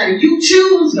choice thing. You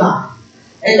choose God.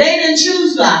 And they didn't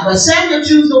choose God, but Samuel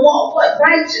chose to walk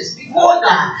righteous before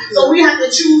God. So we have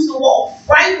to choose to walk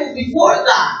rightful before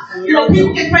God.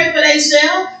 People can pray for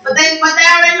themselves, but they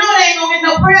already know they ain't gonna get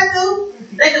no prayer through.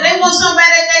 They want somebody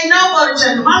that they know go to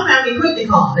church. My family quick to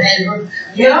call.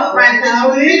 Right now,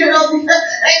 they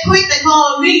quick to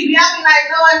call me. I be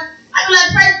like,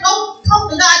 pray, go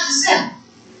talk to God yourself.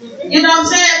 You know what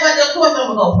I'm saying? But of course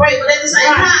I'm gonna go pray. But at the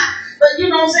same time, you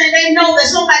know what I'm saying? They know that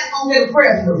somebody's gonna get a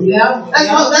prayer through. They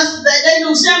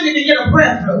knew Samuel to get a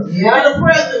prayer through. Get a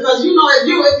prayer through, because if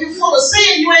you're full of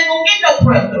sin, you ain't gonna get no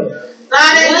prayer through.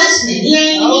 God ain't listening. He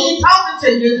ain't talking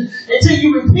to you until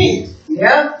you repent.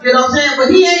 Yeah. You know what I'm saying? But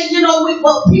he ain't,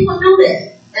 people do that.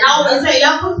 And I always say,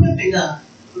 y'all put pimping up.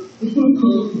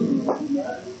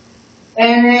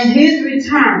 And in his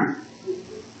return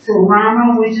to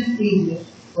Ramah, which is Egypt,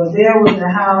 for there was the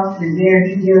house, and there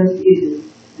he built Israel,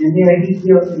 and there he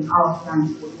built an offering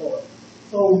to the Lord.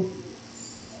 So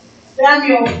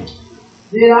Samuel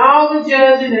did all the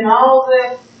judging and all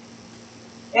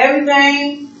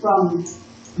everything from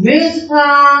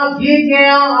Mizpah,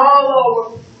 Gilgal, all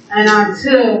over, and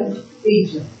until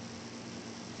Egypt,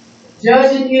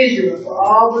 judging Israel for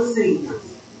all the sins.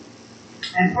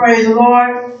 And praise the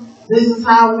Lord, this is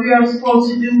how we are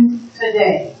supposed to do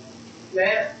today.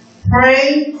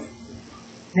 Pray,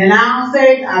 and I'll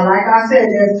say, like I said,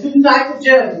 there's two types of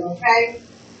judging, okay?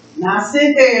 Not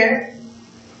sit there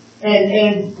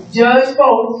and judge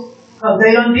folks because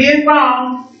they done did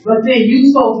wrong, but then you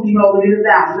supposed to be over it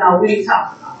out. No, we ain't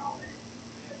talking about all that.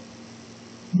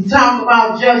 You talk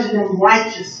about judging them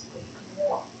righteously.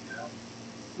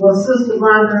 Well, Sister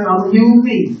Vonda, I'm going to use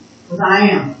me, because I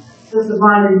am. Sister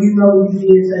Vonda, you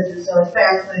did such and such.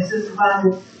 Pastor, Sister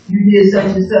Vonda, you did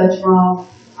such and such wrong.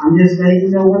 I'm just letting you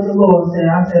know what the Lord said.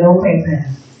 I said, okay,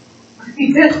 Pastor.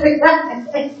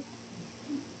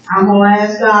 I'm going to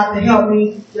ask God to help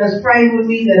me. Just pray with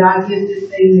me that I get this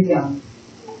thing together.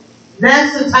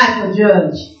 That's the type of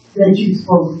judge that you're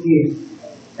supposed to give.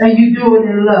 And you do it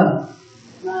in love.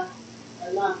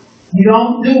 You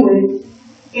don't do it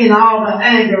in all the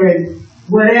anger and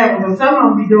whatever, but some of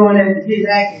them be doing that to get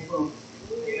acting folks.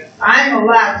 I ain't gonna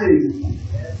lie to you.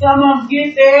 Some of them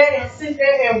get there and sit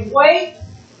there and wait.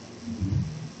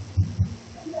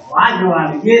 Well, I know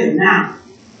how to get it now.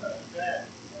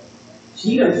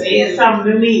 She done said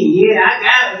something to me. Yeah, I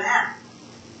got it now.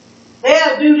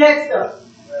 They'll do that stuff.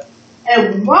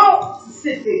 And won't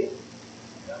sit there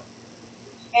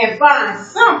and find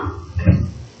something.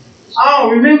 Oh,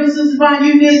 remember, Sister Vaughn,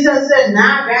 you did such and such.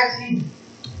 Now I got you.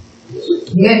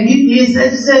 Yeah, you did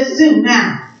such and such too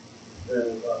now.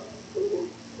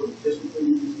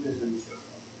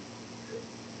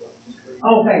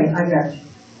 Okay, I got you.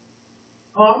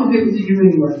 Oh, I'm going to give it to you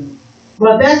anyway.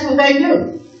 But that's what they do.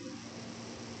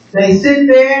 They sit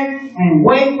there and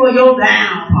wait for your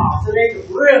downfall so they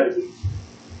can really get you.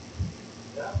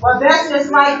 But that's just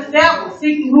like the devil,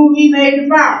 seeking whom he may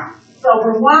devour. So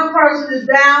when one person is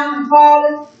down and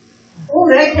falling, oh,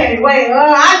 they can't wait.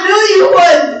 Oh, I knew you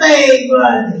wasn't saved,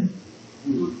 buddy.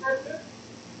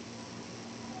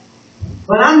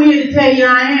 But I'm here to tell you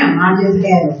I am. I just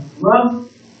had a rough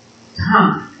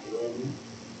time.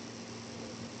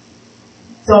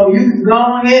 So you can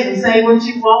go ahead and say what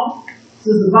you want.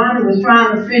 Sister Vonda was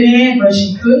trying to fit in, but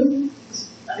she couldn't.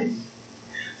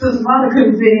 Sister Vonda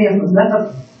couldn't fit in for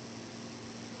nothing.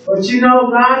 But you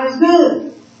know, God is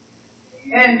good.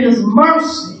 And His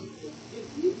mercy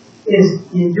is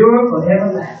endured for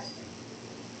everlasting.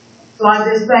 So I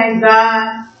just thank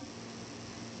God.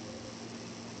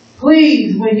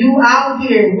 Please, when you out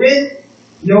here with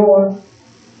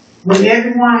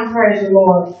everyone praise the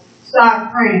Lord,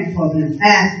 start praying for them,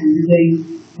 asking do they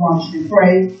want you to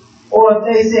pray. Or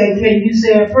if they say, can you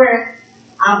say a prayer?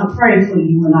 I'm going to pray for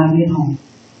you when I get home.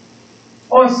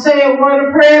 Or say a word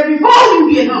of prayer before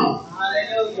you get home.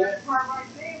 Hallelujah.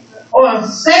 Or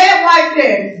say it right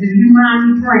there. Do you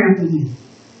mind me praying for you?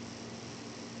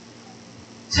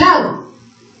 Tell them.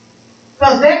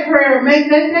 Because that prayer will make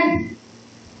that day.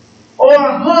 Or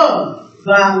a hug.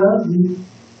 God loves you.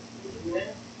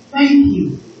 Thank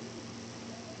you.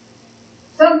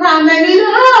 Sometimes they need a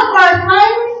hug first,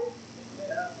 baby.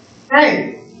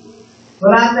 Hey.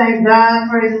 But I thank God,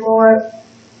 praise the Lord.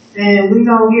 And we're going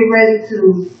to get ready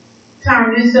to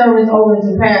turn this service over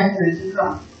to Pastor to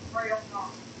come.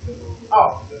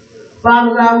 Oh.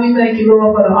 Father God, we thank you,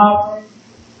 Lord, for the offering.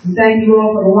 We thank you,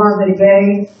 Lord, for the ones that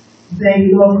gave. We thank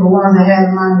you, Lord, for the ones that had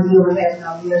the mind to give and had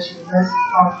not. We bless you. Bless the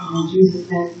offering in Jesus'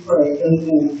 name we pray.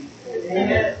 Amen.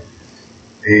 Amen.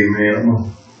 Amen. I'm going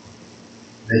to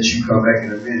let you come back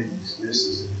in a minute. This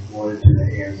is going into the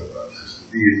hands of us. Sister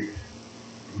Beard.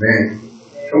 Amen.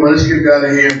 Come on, let's give God a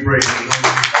hand and praise.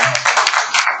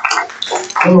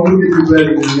 Come on, we can do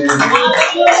better than that.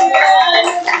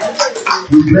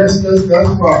 You blessed us thus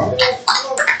far.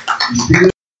 You still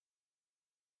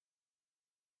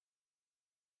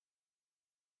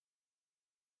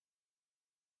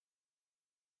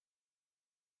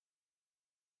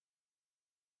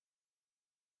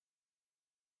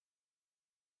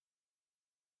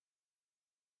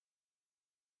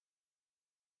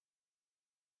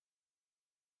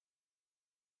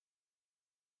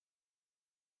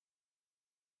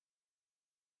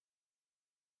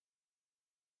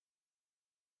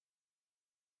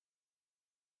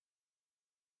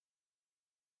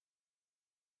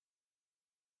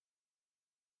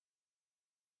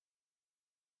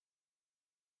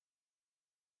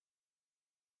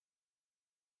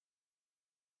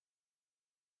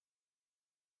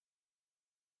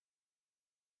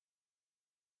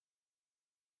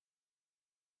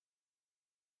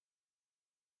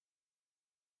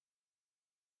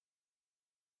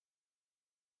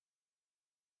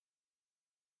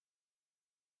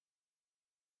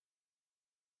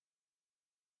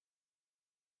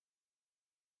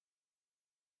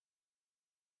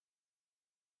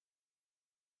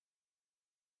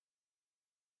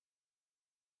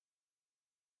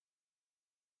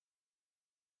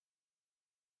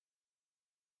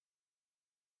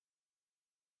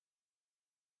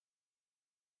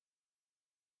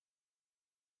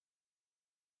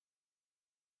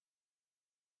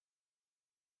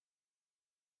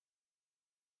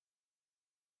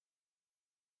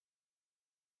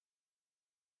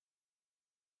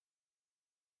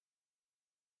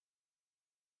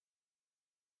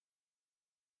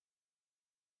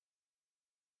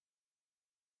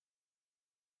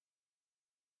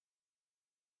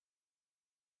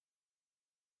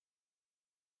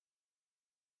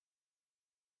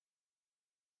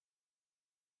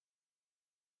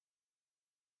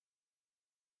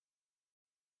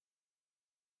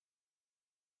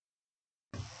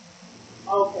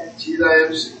Okay. she's our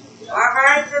MC. All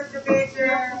right, Sister Beatrice.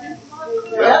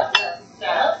 Yep.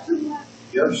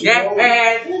 Yep, she's Yes, over.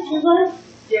 and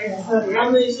Yes. I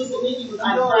mean, Sister Nikki was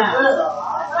out of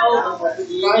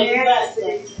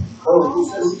Oh,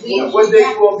 what day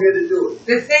you want me to do it?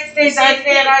 the 16th, I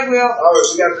said I will. All right,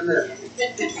 we got the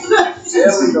next.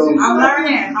 There we go. I'm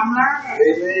learning.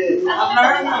 Amen. I'm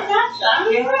learning.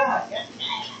 Yeah.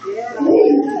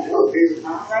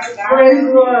 Praise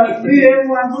the Lord. Be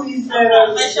everyone please stand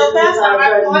up. Let's show Pastor.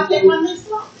 I take my next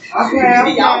one.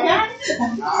 Okay. Y'all got it?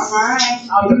 All right.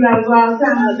 Oh, you got a lot of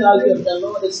time. The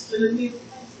Lord is filling me.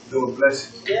 Lord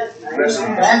bless you. Yes. Bless you.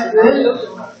 That's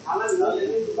good.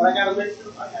 Hallelujah. But I gotta make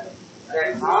sure.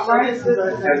 All right, Sister.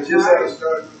 And just how to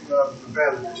start the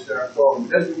evangelist start calling.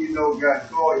 That's when you know God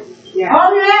called you. Yeah.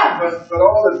 Oh, yeah. But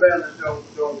all evangelists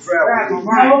don't travel.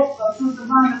 Right. No, Sister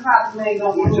Vonda probably ain't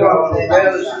gonna When do y'all all that.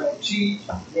 evangelists gonna teach,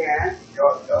 Yeah.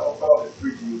 y'all don't call it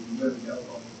preaching. You know, y'all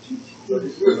gonna teach. But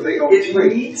it's good. They gonna It's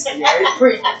preach. free. Yeah, it's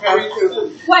free. Very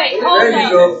true. Wait, hold There you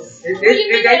on. go. What do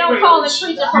you mean they don't call it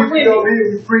preaching for You know women?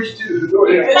 me, we preach too. Go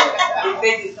ahead.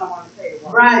 They just don't want to say it.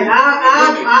 Right.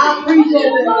 I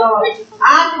appreciate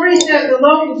I appreciate the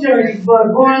local churches, but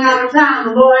going out of town,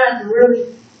 the Lord has to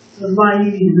really, that's why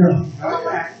you need to go. All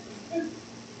right.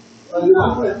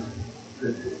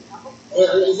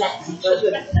 Exactly.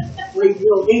 We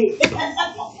will be.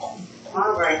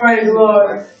 All right. Praise the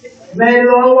Lord. May the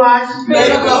Lord watch. May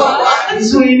the Lord watch.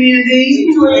 Between me and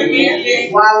thee. Between me and thee.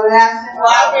 While we're absent.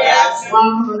 While we're absent.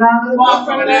 One from another. One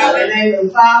from another. In the name of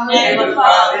the Father. Name of the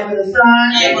Father. Name of the Son.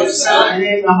 Name of the Son. In the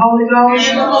name of the Holy Ghost.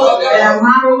 Name of the Holy Ghost. And our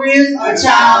motto is A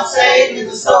child saved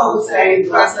is a soul saved.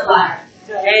 Trust the life.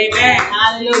 Amen.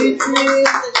 Hallelujah.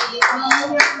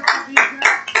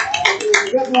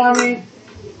 Good morning.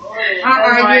 How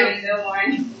are you? Good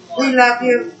morning. We love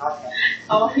you.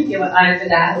 I want to give an honor to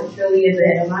God who truly is the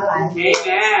head of my life.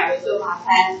 Amen. To my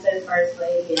pastor, first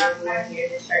lady, and everyone here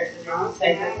in the church and in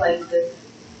respective places.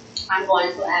 I'm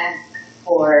going to ask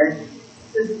for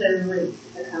Sister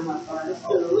Ruth to come up on the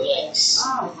stool. Yes.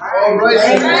 All All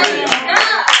right.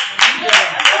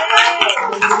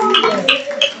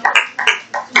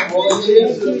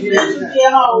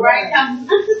 Right? Come.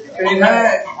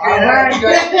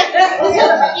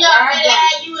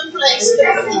 You in place.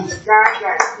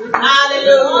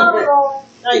 Hallelujah.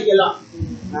 Thank you, Lord.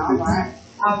 All right.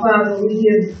 our Father. We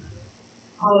give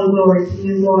all the glory to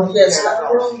you, Lord. Yes,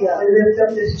 We lift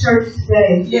up this church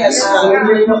today. Yes,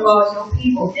 We lift up all your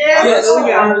people. Yes.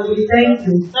 Father, we thank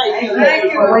you Thank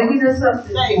you. for waking us up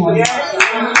this morning. Yes.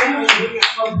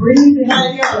 For breathing the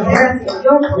breath of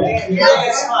your breath.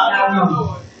 Yes,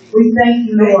 Father. We thank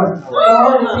you, Lord, for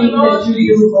all the things that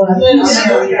you do for us each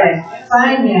and every day.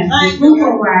 Finance, food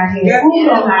over our head, food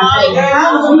on our table.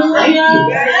 Father, we thank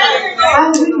you.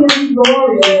 Father, we give you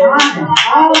glory and honor,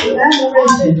 all the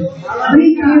adoration. We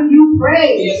give you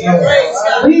praise,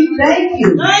 Lord. We thank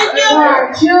you for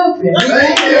our children. We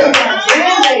thank you for our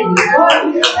grandbabies.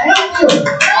 Lord, we thank you.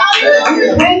 We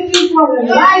thank you for the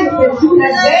life that you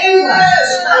have gave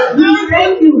us. We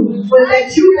thank you for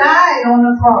that you died on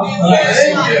the cross for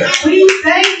us. We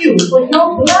thank you for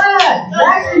your blood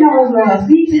flashing over us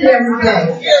each and every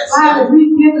day. Father, we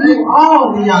give you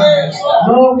all the honor.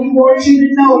 Lord, we want you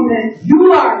to know that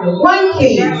you are the one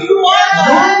King.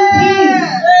 One King.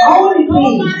 Only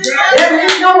King. There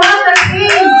is no other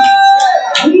King.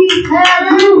 We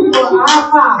have you for our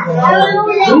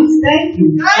Father. We thank you.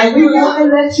 And we want to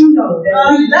let you know that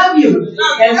we love you.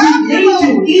 And we need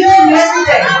you each and every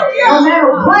day. No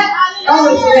matter what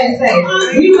others may say.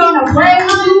 We're going to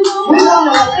praise you. We're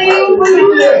going to sing for you.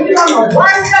 We're going to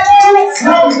worship you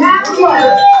no matter what.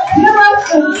 Give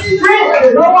us the strength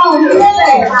to go on this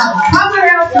day. Cover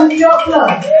us with your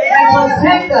blood and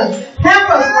protect us. Help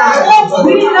us, Father.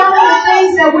 We know the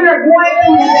things that we are going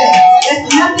through today.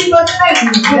 It's nothing but Satan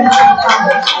with us,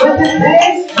 Father. But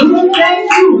today, we thank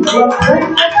you for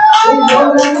greatness in your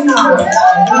living honor.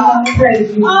 And we want to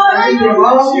praise you. And we give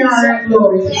all the honor and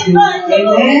glory to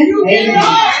you.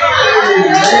 Amen.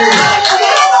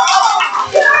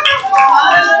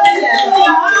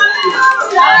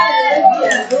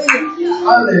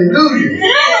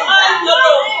 Hallelujah.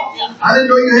 I didn't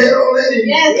know you had all that in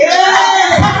you.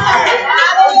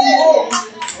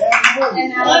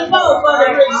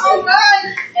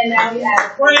 And now we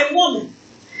have a Praying woman.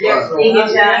 Yes. Thank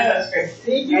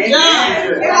you,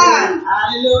 John.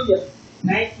 Hallelujah.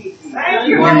 Thank you. Thank Good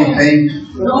you. morning, saints.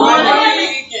 Good morning.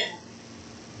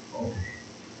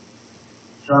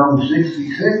 Psalm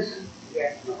 66,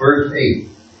 Yes. verse 8.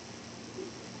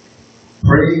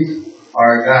 Praise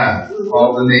our God,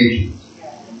 all the nations.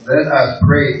 Let us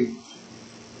praise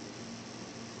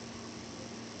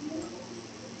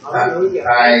Hallelujah.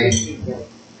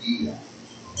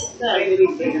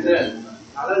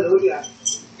 Hallelujah.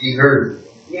 Be heard.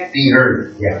 Yes. Be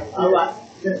heard. Yeah. All right.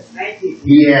 Thank you.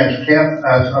 He has kept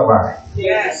us alive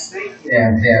Yes. Thank you.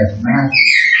 and has not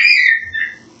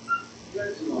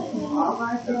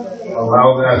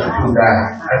allowed us to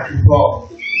die. That's your fault.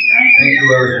 Thank you,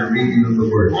 Lord, for the reading of the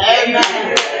word.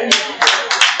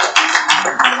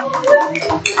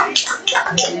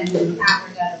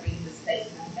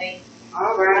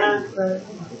 All right.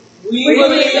 We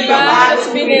believe the Bible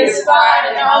to be the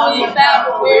inspired and only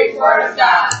infallible word of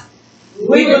God.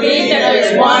 We believe that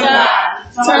there is one God,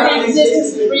 turning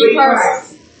existence in three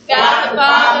persons: God the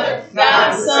Father,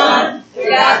 God the Son, and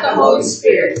God the Holy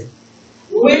Spirit.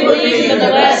 We believe in the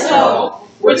blessed hope,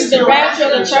 which is the rapture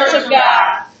of the Church of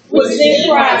God, which is in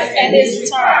Christ at His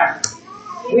return.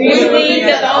 We believe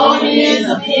that the only means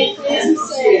of being cleansed from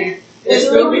sin is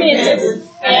through repentance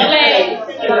and faith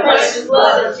in the precious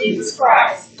blood of Jesus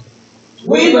Christ.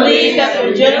 We believe that the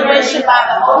regeneration by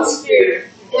the Holy Spirit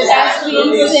is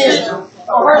absolutely essential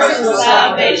for personal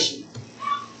salvation.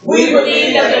 We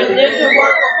believe that the redemptive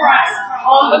work of Christ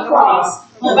on the cross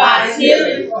provides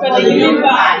healing for the human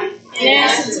body and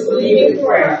answer to believing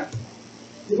prayer.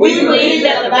 We believe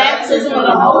that the baptism of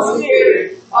the Holy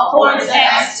Spirit, according to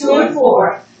Acts 2 and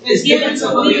 4, is given to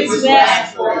believers who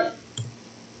ask for it.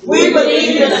 We believe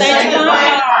believe in the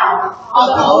sanctifying power of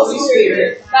the Holy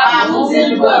Spirit, God moves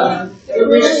in the blood, the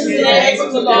riches and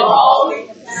excellence of the holy,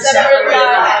 separate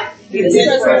God, in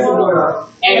this present world.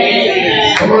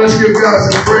 Amen. Come on, let's give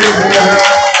God some praise in the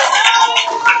house.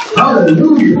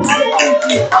 Hallelujah.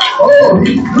 Oh,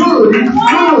 he's good. He's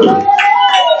good.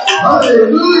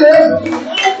 Hallelujah.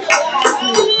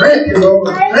 Thank you,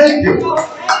 Lord. Thank you.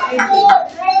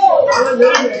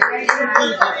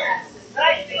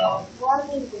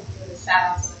 Shout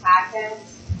out to the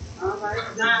podcast. All right.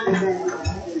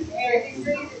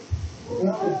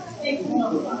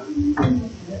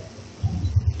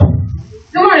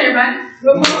 Good morning, everybody.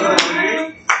 Good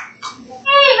morning.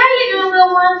 Hey, how you doing,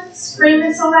 little one?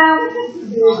 Screaming so loud.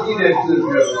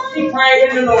 He prayed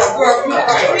in the Lord. Girl,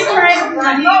 we prayed.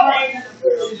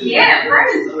 Yeah,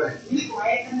 praise.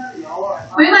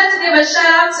 We'd like to give a shout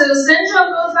out to Central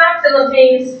Luzon,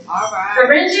 Philippines,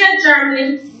 Thuringia, Germany,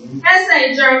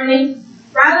 SA, Germany,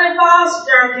 Ryland Falls,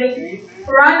 Germany,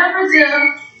 Parana,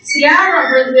 Brazil, Ceará,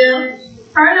 Brazil,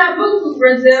 Pernambuco,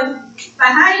 Brazil,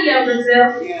 Bahia,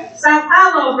 Brazil, Sao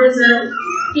Paulo, Brazil,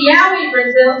 Piauí,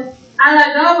 Brazil,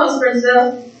 Alagoas,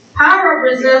 Brazil, Para,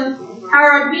 Brazil,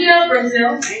 Parabia,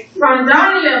 Brazil,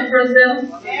 Rondônia, Brazil,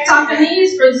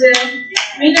 Tocantins, Brazil,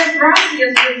 Minas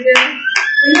Gracias, Brazil,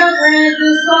 Rio Grande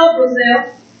do Sul,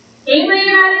 Brazil, England,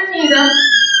 United Kingdom,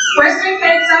 Western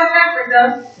Cape, South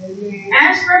Africa,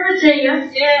 Ashford,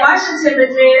 Virginia, Washington,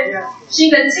 Virginia,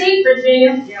 Chincoteague,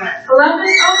 Virginia,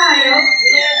 Columbus, Ohio,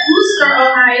 Worcester,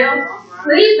 Ohio,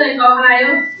 Cleveland,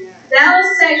 Ohio,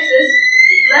 Dallas, Texas,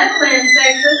 Lebanon,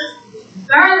 Texas,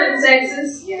 Garland,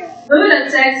 Texas,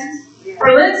 Buda, Texas,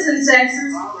 Burleson,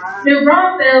 Texas, New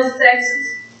Braunfels, Texas,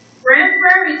 Grand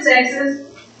Prairie, Texas,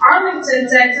 Arlington,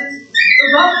 Texas,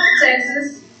 Lubbock,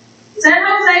 Texas, San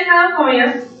Jose,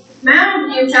 California,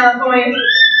 Mountain View, California,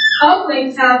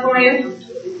 Oakland, California,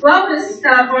 Clovis,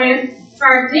 California,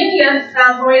 Gardenia,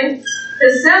 California,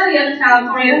 Visalia,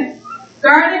 California,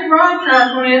 Garden Grove,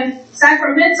 California,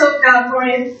 Sacramento,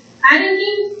 California,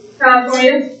 Anaheim,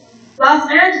 California, Los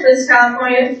Angeles,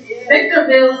 California,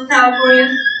 Victorville,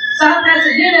 California, South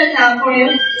Pasadena,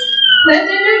 California,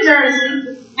 Clifton, New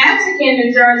Jersey, Absecon,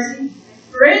 New Jersey,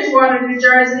 Bridgewater, New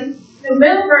Jersey, New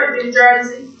Milford, New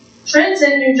Jersey,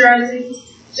 Trenton, New Jersey,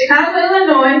 Chicago,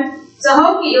 Illinois,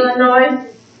 Tahokie, Illinois,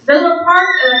 Villa Park,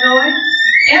 Illinois,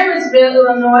 Evansville,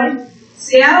 Illinois,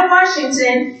 Seattle,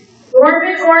 Washington,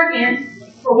 Norman, Oregon,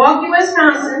 Milwaukee,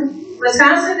 Wisconsin,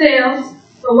 Wisconsin Dells,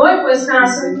 Beloit,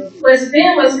 Wisconsin, West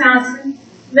Bend, Wisconsin,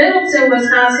 Middleton,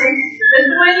 Wisconsin,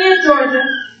 Lithuania, Georgia,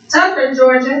 Tucker,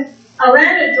 Georgia,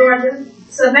 Atlanta, Georgia,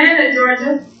 Savannah,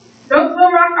 Georgia, North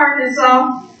Little Rock,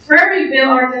 Arkansas, Prairieville,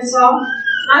 Arkansas,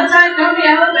 Montgomery,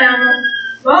 Alabama,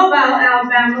 Mobile,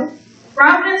 Alabama,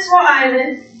 Providence, Rhode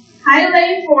Island,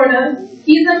 Highland, Florida,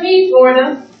 Kissimmee,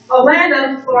 Florida,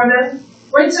 Orlando, Florida,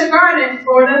 Winter Garden,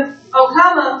 Florida,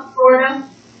 Ocala, Florida,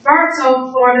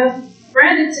 Bartow, Florida,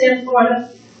 Bradenton,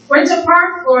 Florida, Winter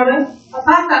Park, Florida,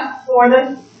 Apopka,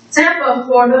 Florida, Tampa,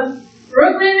 Florida,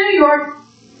 Brooklyn, New York,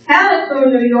 Calico,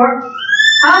 New York,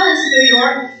 Hollis, New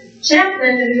York,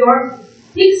 Champlin, New York,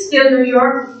 Peekskill, New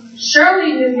York,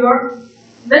 Shirley, New York,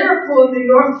 Liverpool, New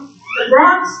York, the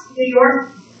Bronx, New York,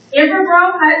 Amber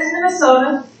Grove Heights,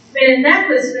 Minnesota,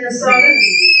 Minneapolis, Minnesota,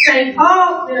 St.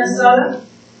 Paul, Minnesota,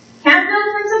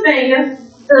 Campbell, Pennsylvania,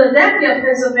 Philadelphia,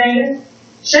 Pennsylvania,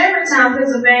 Shavertown,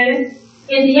 Pennsylvania,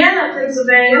 Indiana,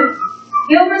 Pennsylvania,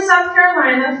 Gilbert, South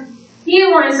Carolina,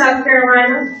 Heilbronn, South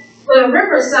Carolina, Little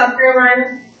River, South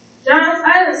Carolina, Johns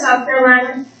Island, South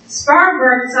Carolina,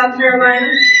 Spartanburg, South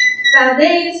Carolina,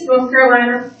 Valdez, North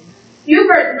Carolina,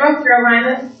 Hubert, North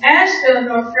Carolina, Asheville,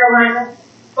 North Carolina,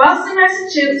 Boston,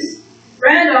 Massachusetts,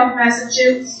 Randolph,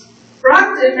 Massachusetts,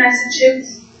 Brockton,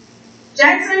 Massachusetts,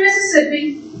 Jackson,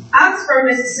 Mississippi, Oxford,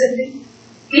 Mississippi,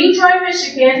 Detroit,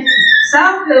 Michigan,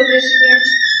 Southfield, Michigan,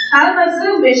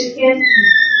 Kalamazoo, Michigan,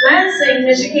 Lansing,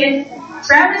 Michigan,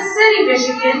 Traverse City,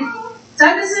 Michigan,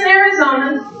 Tucson,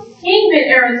 Arizona, Kingman,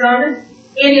 Arizona,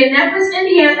 Indianapolis,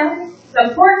 Indiana, La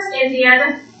Porte,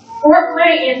 Indiana, Fort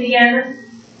Wayne, Indiana,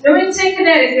 Newington,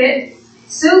 Connecticut,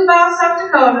 Sioux Falls, South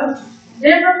Dakota,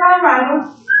 Denver,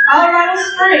 Colorado, Colorado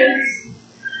Springs,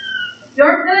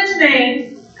 York Village,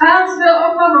 Maine, Collinsville,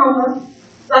 Oklahoma,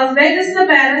 Las Vegas,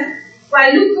 Nevada,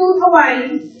 Wailuku,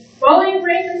 Hawaii, Bowling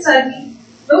Green, Kentucky,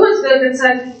 Louisville,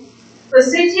 Kentucky,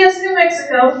 Placentia, New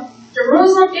Mexico,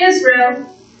 Jerusalem,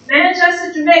 Israel,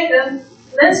 Manchester, Jamaica,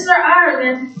 Leinster,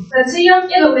 Ireland, Latium,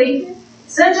 Italy,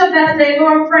 Central Valdez,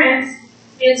 France,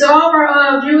 and to all of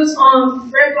our viewers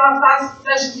on Red Block Fox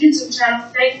Professional YouTube channel,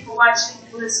 thank you for watching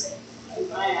and listening.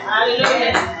 Amen.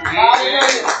 Hallelujah.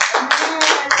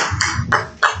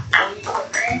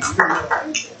 Hallelujah.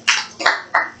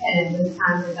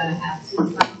 time we're gonna have two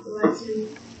conferences.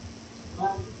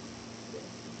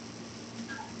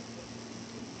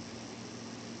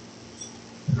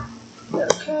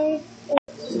 Okay.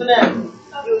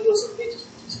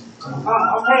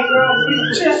 Okay, girl.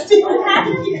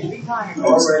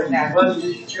 All right, now, brother,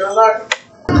 did you chill out?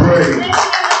 Praise.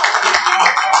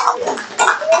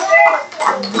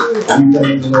 We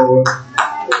thank the Lord.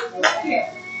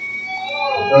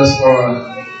 Thus far,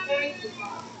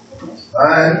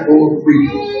 5 whole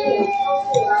weeks.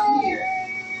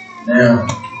 Now,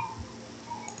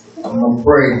 I'm going to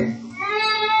pray.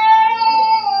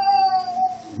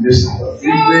 Just a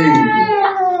few things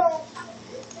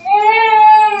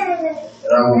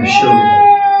that I want to show you.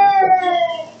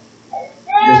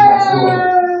 Just before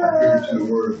I get into the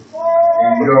Word.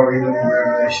 And you already know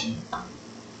Revelation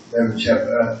 11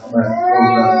 chapter. I'm going to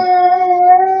close out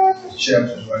the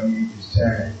chapters where I need this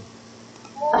time.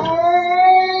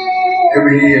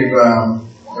 Every year, let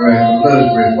us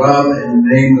pray. Father, in the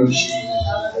name of Jesus,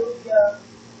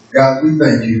 God, we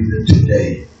thank you for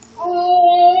today.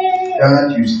 God,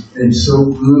 you've been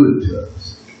so good to us.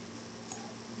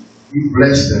 You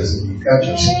blessed us and you got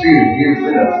your spirit here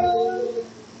with us.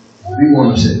 We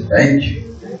want to say thank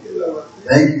you.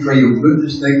 Thank you for your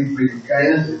goodness. Thank you for your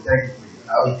kindness. And thank you for your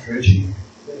outstretching.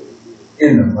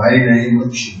 In the mighty name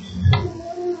of Jesus.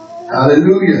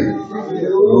 Hallelujah.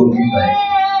 Lord, we thank you.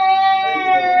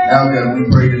 Now, God, we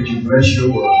pray that you bless your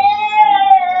word.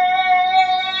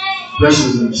 Bless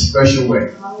us in a special way.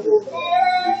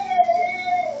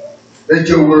 Let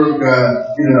your word, God,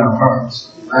 get in our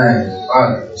hearts, mind,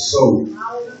 body, soul.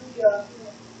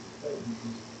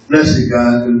 Bless it,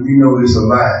 God, because we know it's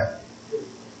alive.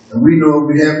 And we know if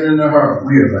we have it in our heart,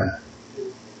 we're alive.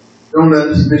 Don't let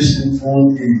us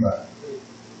misinform anybody.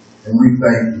 And we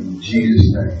thank you in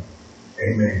Jesus' name.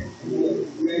 Amen.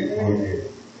 Amen.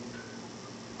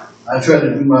 I try to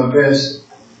do my best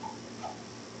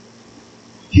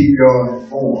to keep y'all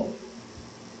informed.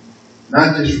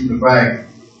 Not just from the Bible,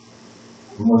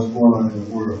 but what's going on in the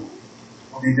world.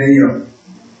 Okay, Daniel,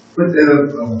 put that up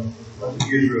the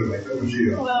Israelite. That was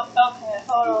you. Well, okay,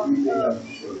 hold on.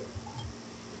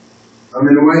 I'm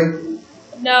in the way?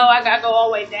 No, I gotta go all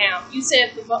the way down. You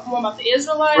said more about the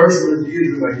Israelites? First one is the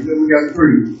Israelites. You know, we got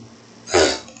 3.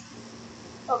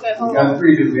 Okay, hold We on. got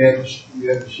 3 that we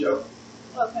have to show.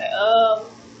 Okay, I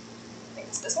think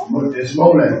it's this one? It's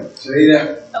more than that. Say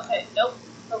that. Okay, nope.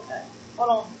 Okay, hold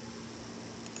on.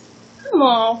 Come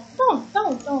on.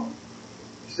 Don't.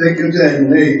 Take your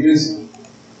time. Hey, listen.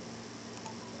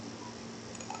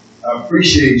 I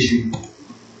appreciate you.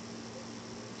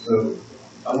 So,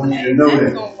 I want you to know That's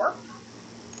that. gonna work.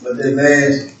 But that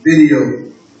last video,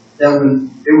 it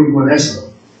was one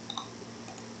excellent.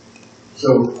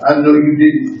 So, I know you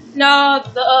didn't. No,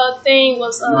 the thing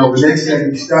was No, the next time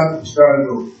you stop and start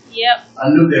over. Yep. I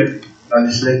knew that. I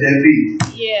just let that be.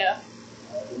 Yeah.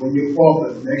 When you fall,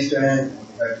 the next time,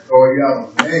 I have to call you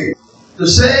out. Hey, the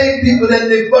same people that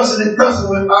they fussing and cussing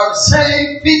with are the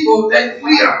same people that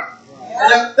we are.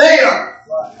 And that they are.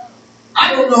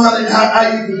 I don't know how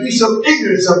you can be so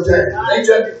ignorant sometimes. They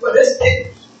try to put this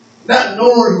ignorance. Not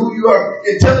knowing who you are.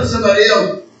 And telling somebody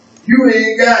else, you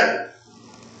ain't got it.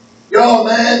 Y'all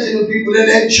man to the people in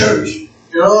that church.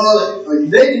 And all that.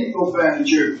 They need to go find a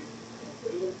church.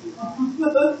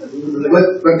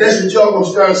 But that's what y'all gonna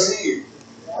start seeing.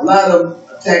 A lot of them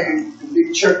attacking the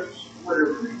big churches,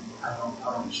 whatever. I don't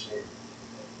understand.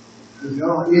 Because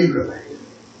y'all Israelites.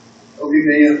 Okay,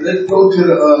 man, let's go to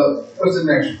the what's the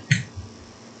next one?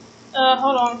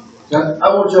 Hold on. Now,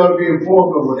 I want y'all to be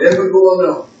informed of whatever going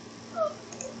on.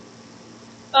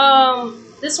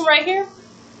 This one right here.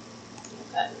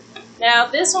 Okay. Now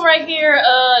this one right here,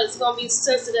 is gonna be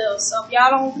sensitive. So if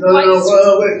y'all don't No, wait,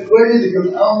 where is it? Because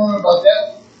I don't know about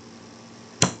that.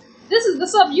 This is the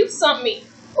stuff you sent me.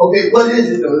 Okay, what is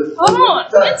it though? Hold on,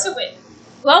 get to it.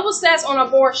 Global stats on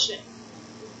abortion.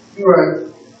 You're right.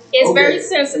 It's Okay. very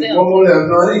sensitive. One more left.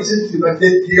 No, it ain't sensitive. I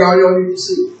think y'all need to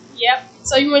see. Yep.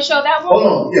 So you want to show that one? Hold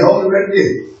on. Yeah, hold it right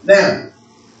there. Now,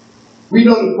 we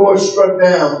know the court struck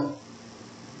down,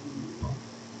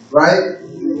 right?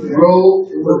 Roe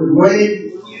versus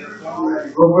Wade.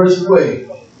 Roe versus Wade.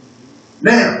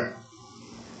 Now,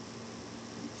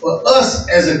 for us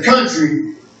as a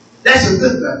country, that's a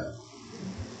good thing.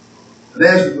 And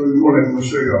that's what we want to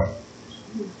show y'all.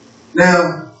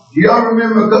 Now, do y'all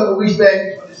remember a couple of weeks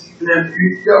back?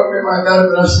 Y'all remember I got up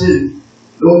and I said,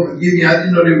 Lord forgive me, I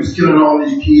didn't know they was killing all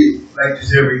these kids like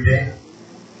this every day.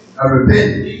 I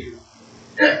repented.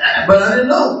 But I didn't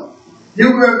know. They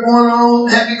were going on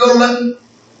happy-go-lucky,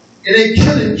 and they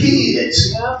killing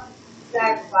kids. Yep.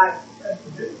 Sacrifice.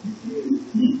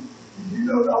 You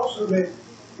know also that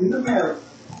in America,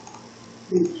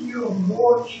 they kill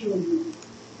more children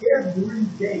every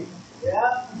day.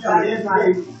 Yeah,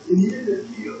 every day. And years are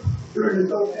killed during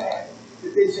the whole time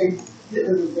that they say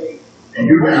Hitler's Day. And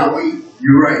you're right.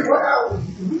 You're right. What are we?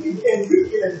 We get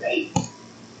a date.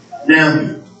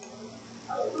 Now,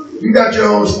 you got your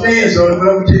own stance on it, but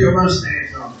I'm going to tell you my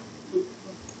stance on it.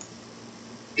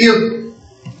 If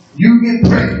you get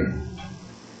pregnant,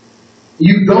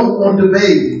 you don't want the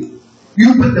baby,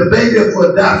 you put the baby up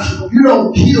for adoption. You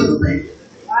don't kill the baby.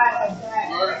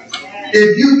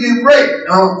 If you get raped,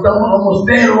 I'm going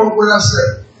to stand on what I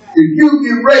say. If you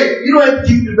get raped, you don't have to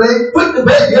keep the baby. Put the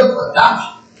baby up for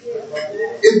adoption.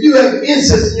 If you have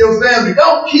incest in your family,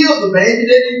 don't kill the baby.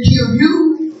 They didn't kill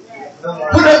you.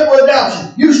 Put up for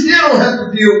adoption. You still don't have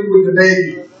to deal with the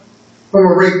baby from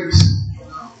a rapist.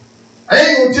 I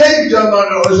ain't gonna tell you talking about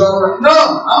no, it's all right. No,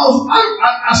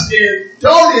 I stand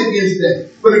totally against that.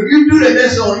 But if you do that,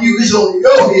 that's on you. It's on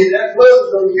your head. That blood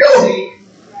is on your head.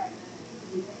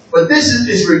 But this is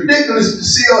it's ridiculous to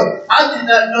see. I did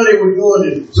not know they were doing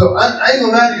it. So I ain't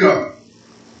gonna lie to y'all.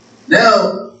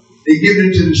 Now they give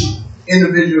it to the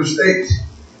individual states.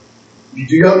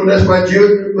 Do y'all know that's why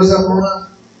judgment was up on us?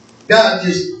 God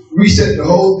just reset the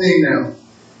whole thing now.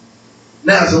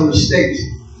 Now it's on the states.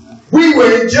 We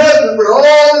were in judgment with all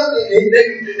of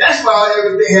it. That's why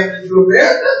everything happened to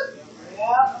America.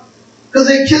 Because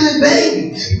they're killing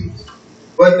babies.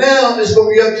 But now it's going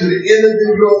to be up to the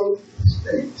individual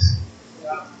states.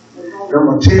 And I'm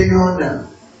going to tell y'all now.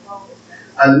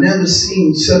 I've never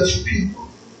seen such people.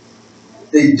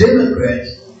 They Democrats.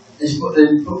 It's supposed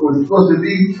to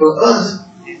be for us.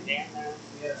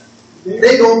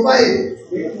 They gonna fight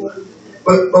it.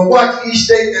 But watch each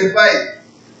state and fight.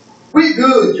 We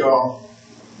good, y'all.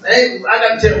 I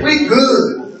gotta tell you, we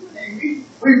good.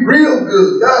 We real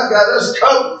good. God got us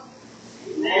covered.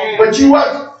 But you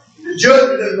watch the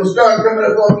judgment that's gonna start coming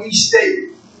up on each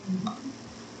state.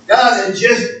 God had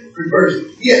just reversed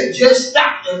it. He had just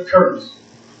stopped the curse.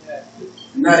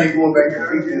 Now they going back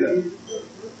and pick it up.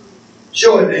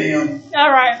 Show it to him.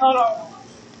 All right, hold on.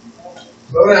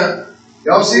 Slow down.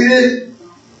 Y'all see this?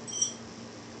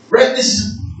 Read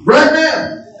this right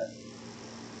now.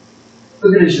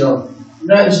 Look at this, y'all.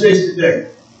 United States today.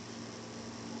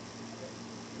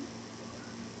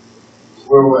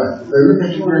 Worldwide. Look at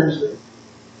the United States.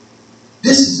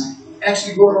 This is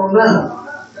actually going on now.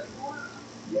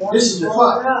 This is the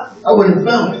fight. I wouldn't have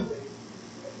found it.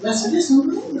 And I said, this is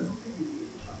unbelievable.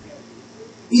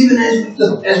 Even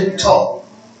as we talk,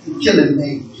 you're killing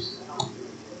babies.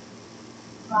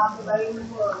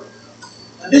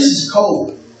 This is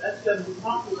cold.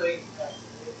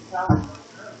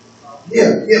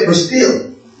 Yeah, but still.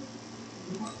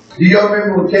 Do y'all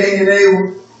remember when Cain and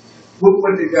Abel?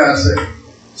 What did God say?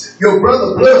 Your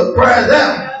brother blood cries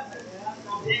out.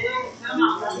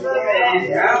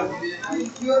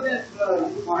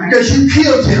 Because you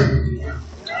killed him.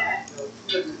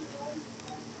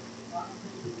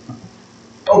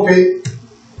 Okay,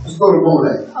 let's go to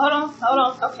Moab. Hold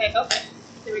on. Okay.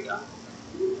 Here we go.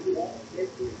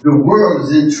 The world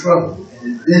is in trouble,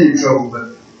 and it's been in trouble, but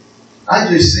I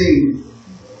just seen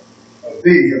a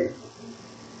video.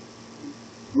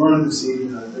 Wanted to see,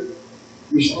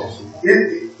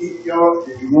 y'all,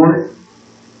 if you want it,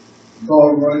 call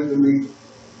and run it to me.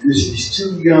 And it's these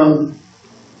two young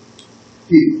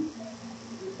people.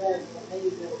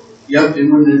 Yep,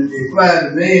 and when they fly the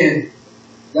van,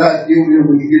 God deal with them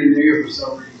when you get in the air for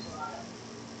some reason.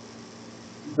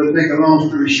 But to make a long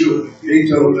story short, they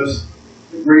told us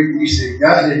the great reset.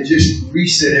 God had just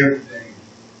reset everything.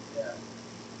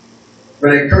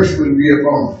 But that curse wouldn't be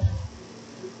upon us.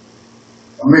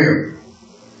 America.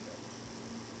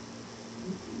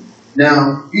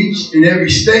 Now, each and every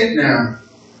state now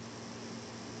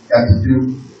got to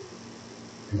do,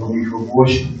 it's going to be for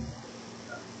abortion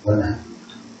or not.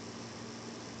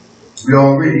 We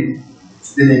already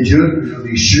been in judgment for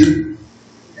these children,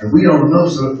 and we don't know,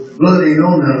 so blood ain't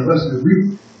on none of us. I'm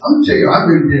going to tell you, I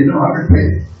really didn't know. I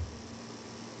repented.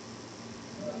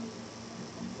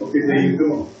 Okay, Dave,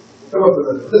 come on. Come up with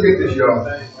us. Look at this, y'all.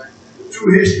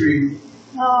 True history.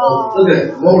 Look at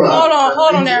it. Hold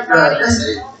on, everybody.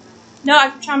 No,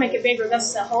 I'm trying to make it bigger.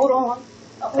 That's a hold on.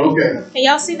 Okay. Can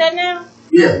y'all see that now?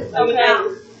 Yeah. Okay.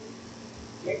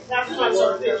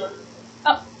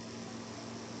 Oh.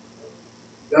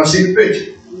 Y'all see the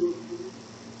picture?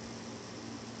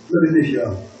 Look at this,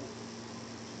 y'all.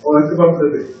 Oh, let's come up a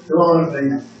little bit. Come on,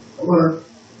 baby. Come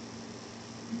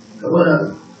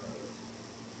on.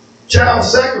 Child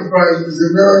sacrifice is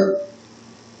another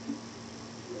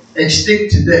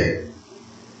extinct today.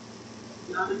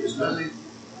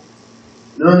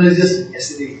 Non-existent.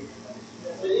 Yes, it is.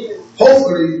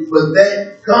 Hopefully, but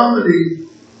that commonly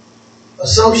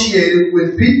associated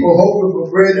with people hoping for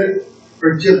greater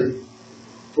fertility.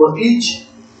 For each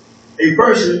a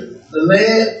person, the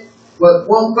land, but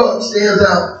one thought stands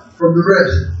out from the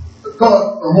rest. The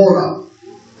thought of Moloch,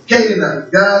 the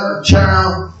Canaanite, god of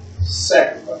child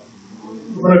sacrifice.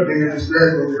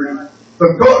 The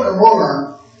god of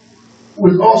Moloch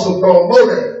was also called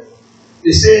Molech.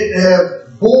 Is said to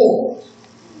have boils.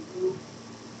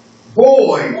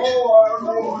 Void.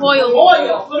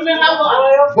 Oil. Put them in hot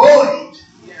water. Void.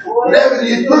 Whatever it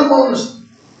is, put them on the.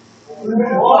 Put them in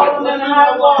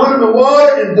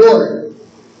water and boil it.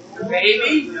 The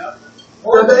baby.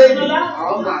 The baby.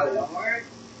 Oh my Lord.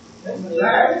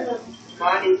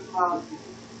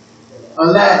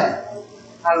 Alive.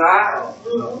 Alive.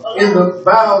 In the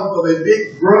bow of a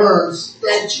big bronze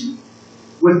statue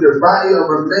with the body of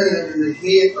a man and the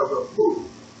head of a bull,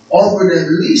 offered at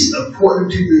least according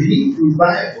to the Hebrew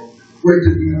Bible, were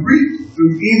to be reaped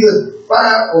through either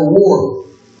fire or water,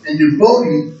 and the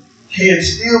body can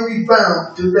still be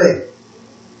found today.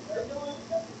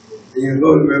 There you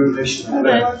go, Revelation.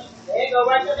 There you go,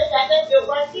 right there. They got that built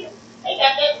right here. They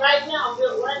got that right now,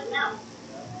 built right now.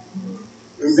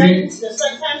 The same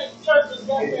time the churches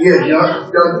got that. Yeah,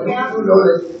 y'all know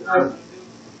that.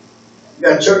 You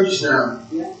got churches now.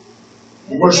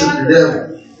 Worship the devil.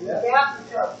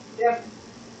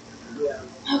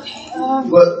 Okay.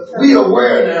 But we are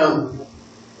aware now of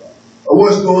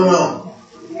what's going on.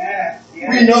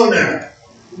 We know now.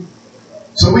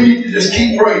 So we need to just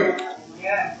keep praying.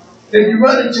 If you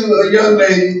run into a young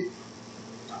lady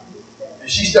and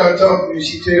she starts talking and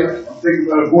she tells, I'm thinking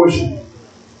about abortion,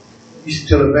 you should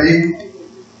tell her, baby,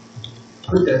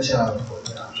 put that child before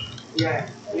the doctor.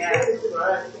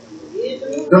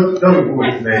 Don't abort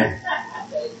it, man.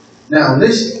 Now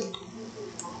listen,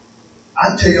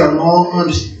 I tell you in all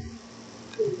honesty,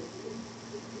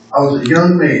 I was a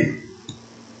young man.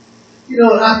 You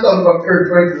know, I thought about Kurt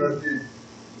Franklin up there,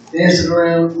 dancing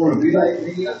around, want to be like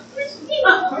me. I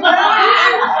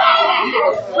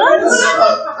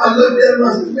looked at him, I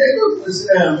said, man, go sit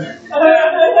down, man.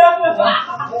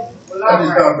 I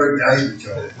just got to break the ice with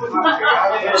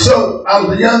y'all. So, I was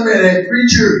a young man, I had 3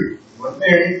 children, wasn't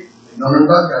married, none of them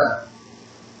about God.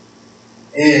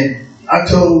 And I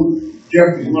told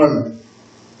Jeffrey's mother,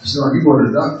 I said, you go to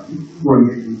the doctor, you go to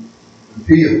get the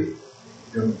pill.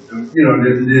 You know,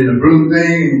 the blue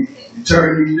thing, and you turn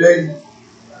these days.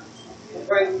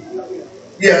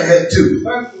 Yeah, I had 2.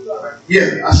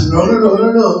 Yeah, I said, no.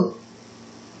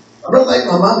 I don't like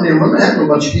my mom and them. I'm not having a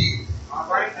bunch of kids.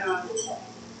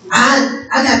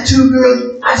 I got 2 girls.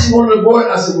 I just wanted a boy.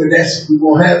 I said, well, that's we're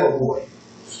gonna have a boy.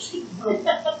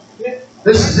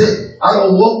 This is it. I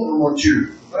don't want no more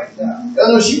children. I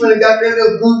know she went and got that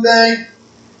little blue thing.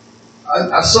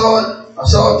 I saw it. I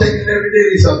saw her taking it every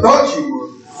day. So I thought she was.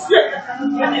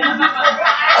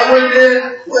 I went there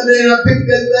one day and I picked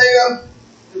that thing up.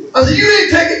 I said, you ain't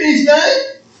taking these things.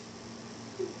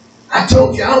 I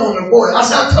told you I want a boy. I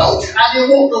said, I told you I didn't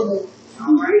want no more.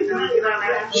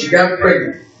 She got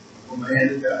pregnant from the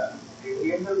hand of God.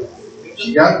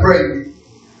 She got pregnant.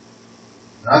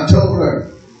 And I told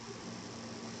her,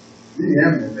 you didn't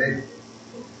have no baby.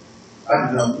 I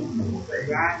did not want no more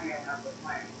baby.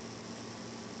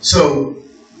 So,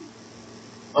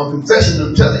 I'm confessing,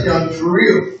 I'm telling y'all for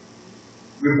real.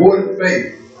 We aborted the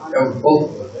baby. That was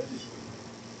both of us.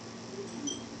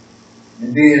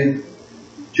 And then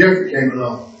Jeffrey came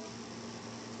along.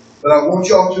 But I want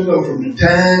y'all to know from the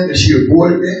time that she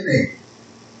aborted that baby,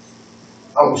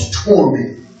 I was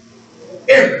tormented.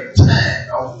 Every time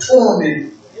I was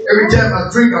tormented. Every time I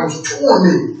drink, I was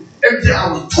tormented. Every time I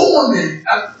was tormented.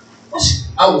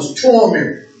 I was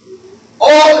tormented.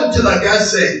 All until I got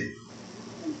saved.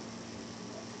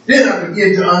 Then I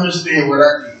began to understand what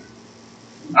I did.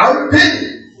 I repented.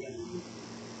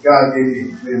 God gave me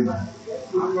a clear mind.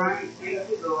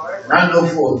 And I know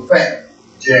for a fact,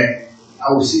 Jack,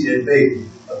 I will see that baby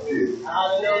up there.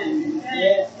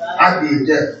 I did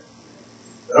that.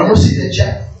 But I'm going to see that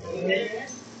child.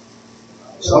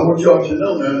 So I want y'all to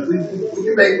know now, we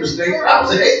can make mistakes. I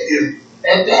was an atheist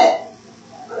at that.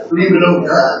 I believe in no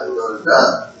God.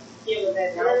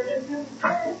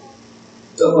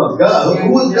 Talking about God. Who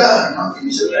is God? I'll give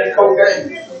you some of that cocaine.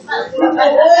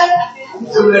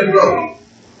 Some of that blow.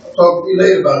 I'll talk to you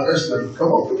later about that stuff. Come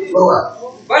on, put the flow out.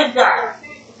 But God.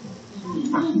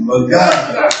 But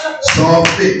God saw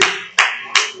fit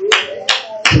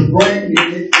to bring me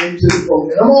into the fold.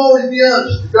 And I'm always be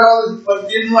honest. Regardless of what I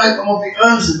didn't like, I'm going to be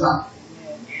honest about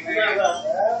it.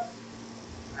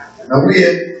 Now we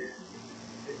had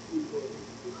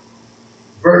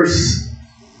verse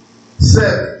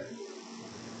 7.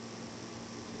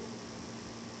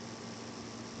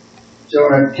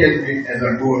 Y'all have to catch me as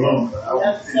I go along, but I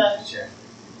will finish the chapter.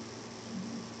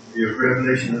 Here's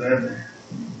Revelation 11,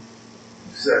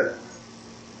 7.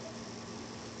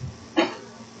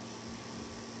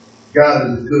 God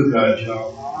is a good God,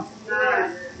 y'all.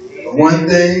 But one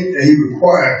thing that He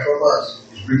requires from us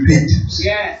is repentance.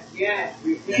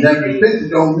 And that repentance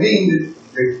don't mean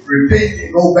that repent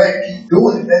and go back, keep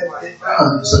doing it.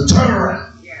 It's a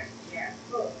turnaround.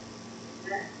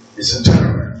 It's a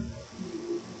turnaround.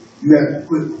 You have to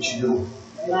quit what you're doing.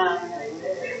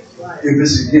 If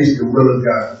it's against the will of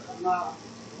God.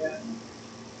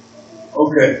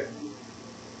 Okay.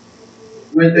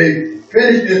 When they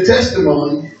finish their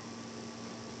testimony,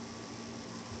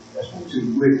 that's to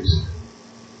the witness.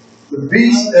 The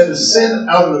beast that is sent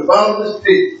out of the bottomless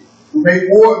pit will make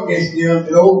war against them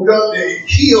and overcome them and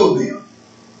kill them.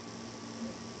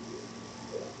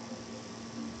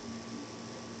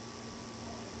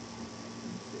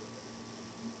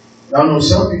 I know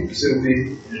some people say we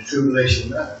in the tribulation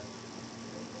now.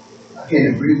 I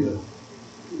can't agree with them.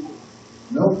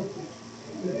 No.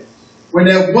 When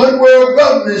that one world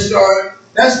government started,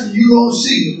 that's when you're going to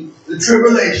see the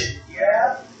tribulation.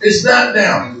 It's not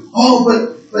down. Oh,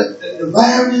 but the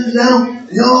virus is down.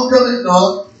 Y'all coming?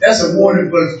 No, that's a warning,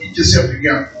 but get yourself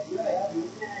together.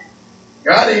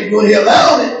 God ain't going to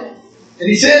allow it. And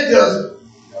He said to us,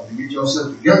 you have to get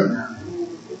yourself together now.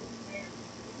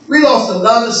 We lost a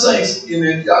lot of saints in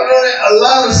it. Y'all know that? A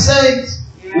lot of saints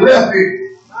left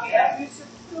here.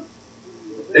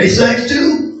 They saints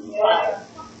too.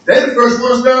 They the first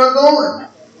ones started going.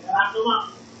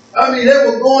 I mean, they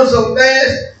were going so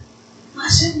fast. I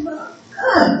said,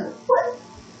 God, what?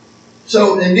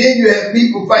 So, and then you have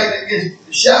people fighting against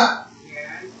the shot.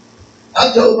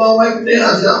 I told my wife then,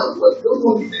 I said, we're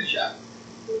going to get that shot.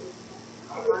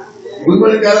 We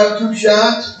would have got our 2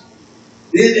 shots.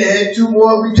 Then they had 2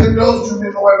 more. We took those 2.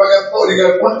 Then my wife, I got 4. They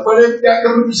got 1. Whatever got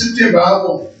coming in September, I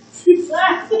want it.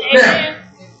 Now,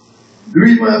 the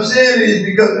reason why I'm saying it is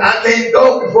because I can't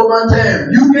go before my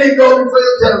time. You can't go before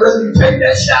your time. Rather you take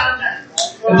that shot now.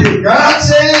 Until God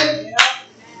said,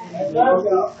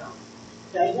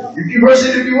 you keep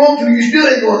rushing if you want to, you still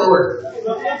ain't going nowhere.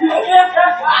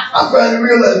 I finally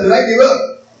realized that I give up.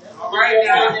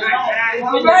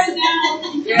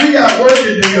 We got work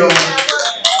to do, y'all.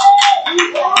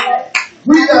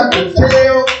 We got to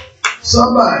tell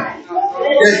somebody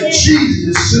that Jesus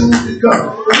is soon to come.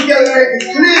 But we got to make it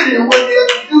clear to what they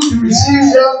have to do to receive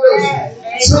salvation.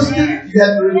 Sister, you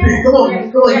have to repent. Come on, you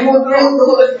want to know? Come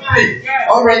on, let's repent.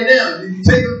 All right, now, you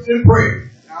take them to the prayer.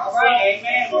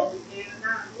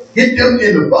 Get them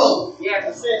in the boat.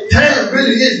 Time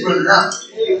really is running out.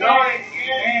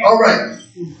 All right.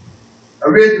 I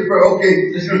read the prayer.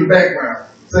 Okay, this is the background.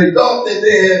 So he thought that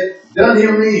they had done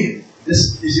him in.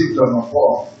 This he was talking about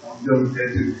Paul. I'm dealing with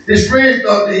that too. His friends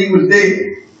thought that he was dead.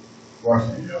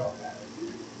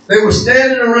 They were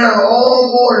standing around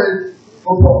all morning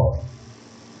for Paul.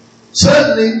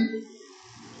 Suddenly,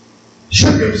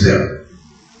 shook himself,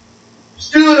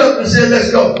 stood up and said,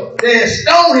 let's go. They had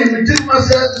stoned him and took him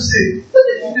outside the city. What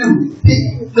did he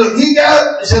do? He got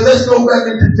up and said, let's go back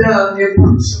into town and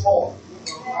preach some more.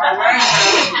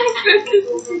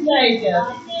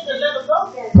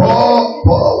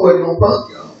 Paul wasn't no punk,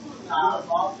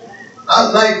 y'all. I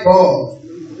like Paul.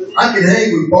 I can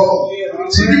hang with Paul.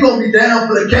 See, if you're going to be down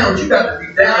for the count, you got to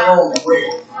be down all the way.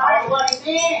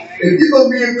 If you're going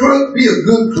to be a crook, be a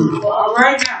good crook.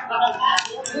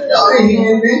 Y'all ain't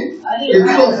hearing me. If you're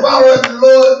going to follow after the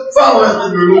Lord, follow after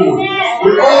the Lord.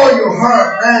 With all your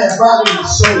heart, mind, body, and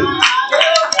soul.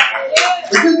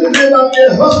 If you can live out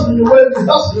there hustling the way we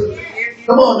hustle,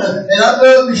 come on now. And I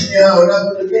love Missionary Howard.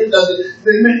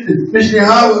 Missionary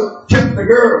Howard kept the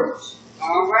girls.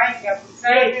 All right,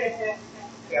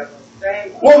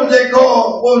 What was that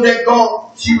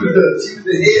called? She was the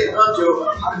head honcho. She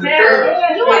was the girl.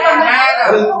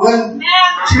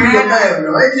 She was a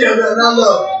madam. I ain't tell that, and I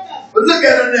love her. But look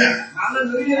at her now.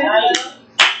 Hallelujah.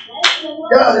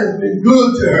 God has been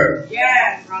good to her.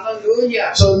 Yes,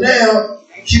 hallelujah. So now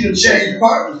she done changed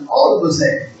partners. All of us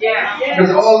have. Yeah.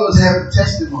 Because all of us have a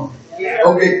testimony. Yeah.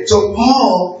 Okay, so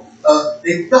Paul,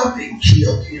 they thought they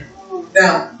killed him.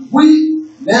 Now,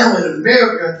 now in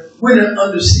America, we're not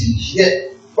under siege yet.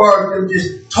 As far as them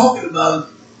just talking about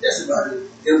it, that's about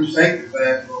it. Them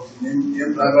sanctified folks and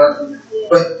them blah, blah, blah.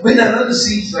 But we're not under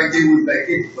siege like they were back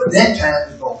then. But that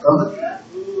time is going to come again.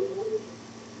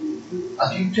 I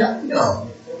keep telling y'all,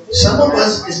 some of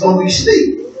us is going to be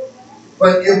asleep.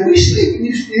 But if we sleep and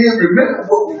you still remember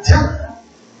what we tell them,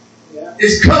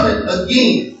 it's coming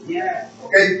again.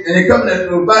 Okay? And they coming at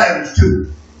little Bibles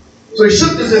too. So he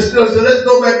shook us and still said, let's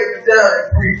go back and get down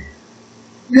and preach.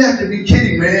 You have to be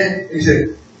kidding, man. He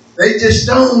said, they just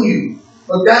stoned you.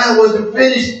 But God wasn't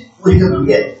finished with him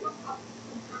yet.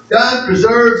 God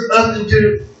preserves us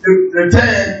until the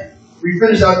time we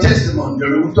finish our testimony.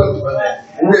 We talked about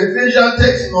that. When we finish our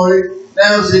testimony,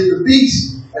 now it's the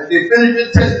beast. As they finish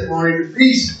the testimony, the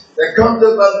beast that comes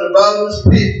up out of the bottomless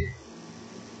pit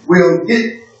will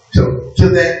get to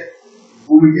that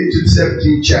when we get to the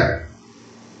 17th chapter.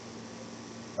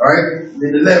 Alright?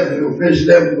 Then 11, we'll finish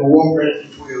 11, we'll walk right into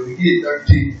 12. We get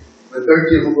 13. But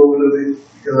 13 will go a little bit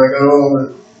because I got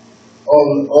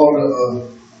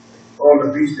all the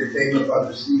beasts that came up out of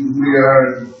the sea, who they are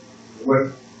and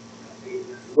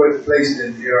what place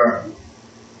that they are,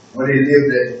 where they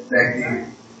lived at back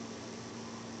then.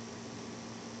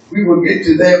 We will get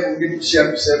to that when we get to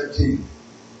chapter 17.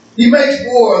 He makes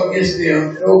war against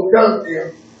them and overcomes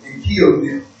them and kills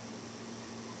them.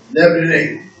 11 and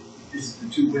 8. This is the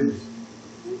two witnesses.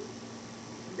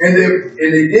 And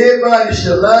the dead body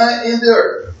shall lie in the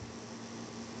earth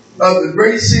of the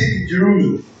great city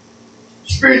Jerusalem.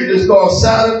 Spiritually it's called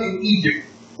Sodom and Egypt,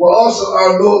 where also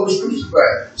our Lord was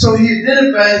crucified. So he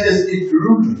identifies us in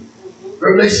Jerusalem.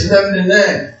 Revelation 11 and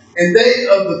 9. And they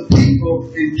of the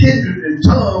people and kindred and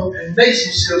tongue and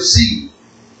nation shall see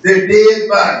their dead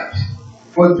bodies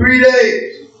for 3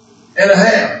 days and a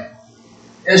half,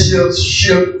 and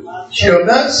shall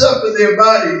not suffer their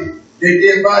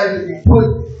dead bodies to be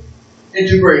put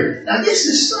into grave. Now this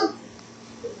is something.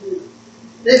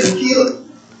 They have killed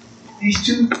these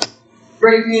two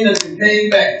great men that came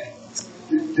back.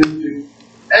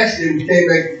 Actually, they came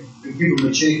back to give them a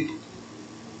chance.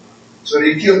 So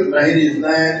they killed him. I hit his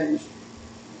line.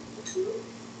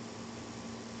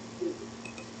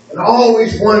 And I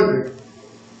always wondered,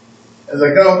 as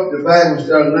I got the Bible and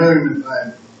started learning the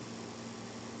Bible,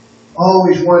 I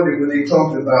always wondered when they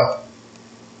talked about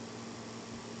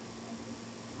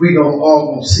we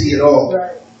all gonna see it all.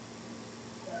 Right.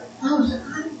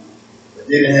 But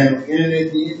they didn't have no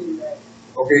internet then.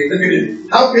 Okay, look at it.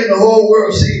 How can the whole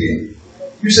world see them?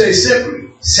 You say simply,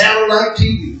 satellite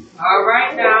TV. All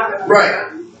right now.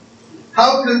 Right.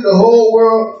 How could the whole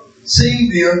world see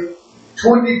them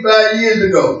 25 years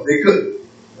ago? They couldn't.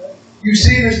 You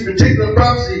see, this particular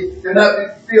prophecy cannot be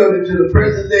fulfilled until the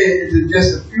present day, until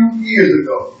just a few years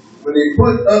ago, when they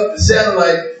put up the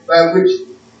satellite by which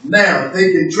now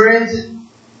they can transit,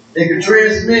 they can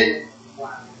transmit.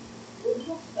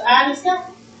 I understand.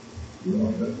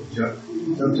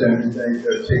 Sometimes things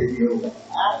gotta take you over.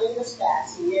 Out in the sky,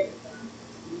 see everything.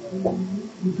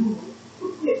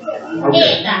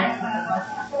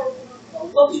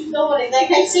 What you doing? They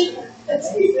can't see you.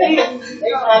 They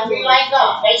trying to be like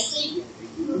God. They see you.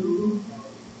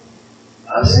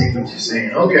 I see what you're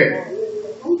saying. Okay.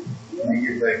 Let me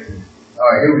get back to it. All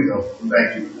right, here we go. Back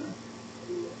to it.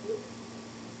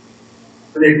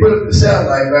 But they put up the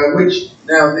satellite by which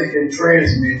now they can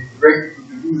transmit directly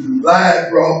from Jerusalem, live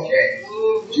broadcast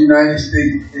to the United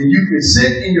States. And you can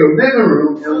sit in your living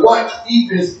room and watch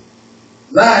events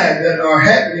live that are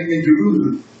happening in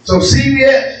Jerusalem. So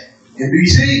CBS,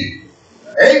 NBC,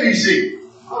 ABC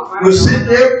will sit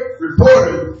there,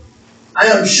 reporters. I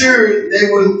am sure they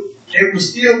will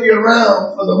still be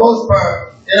around for the most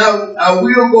part. And I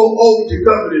will go over to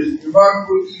cover this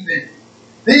remarkable event.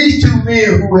 These two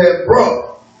men who have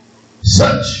brought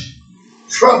such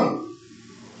trouble,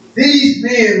 these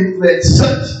men who had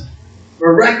such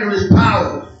miraculous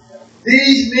powers,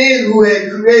 these men who had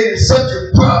created such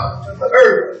a problem to the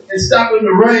earth and stopping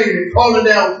the rain and calling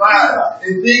down fire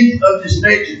and things of this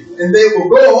nature, and they will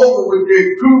go over with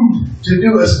their crews to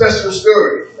do a special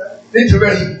story.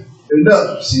 Interesting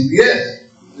enough, CBS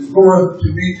is going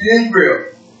to be in Israel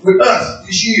with us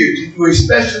this year to do a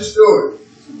special story.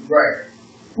 Right.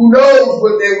 Who knows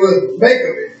what they will make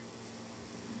of it?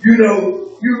 You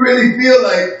know, you really feel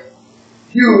like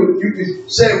you can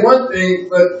say one thing,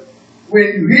 but when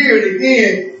you hear it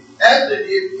again, after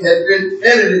it has been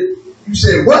edited, you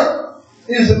say, what?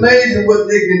 It is amazing what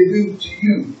they can do to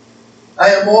you. I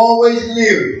am always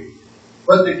leery,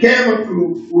 but the camera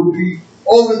crew will be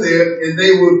over there and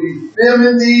they will be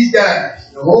filming these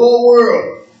guys. The whole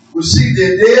world will see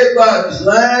their dead bodies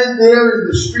lying there in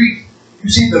the street. You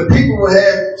see, the people will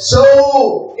have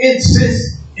so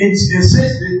insisted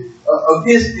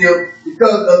against them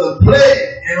because of the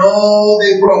plague and all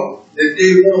they brought that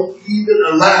they won't even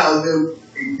allow them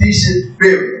a decent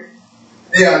burial.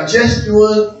 They are just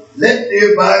let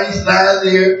their bodies lie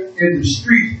there in the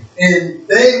street, and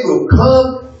they will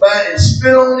come by and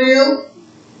spit on them,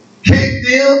 kick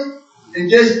them, and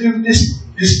just do this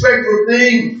disrespectful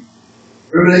thing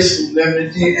Revelation 11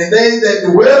 and 10. And they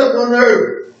that dwell on the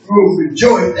earth will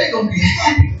rejoice. They're going to be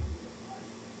happy.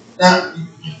 Now,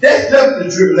 that's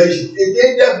definitely tribulation.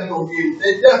 They definitely going to be.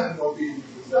 They definitely going to be.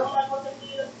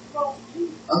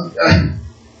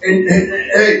 And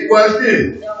hey, watch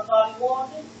this.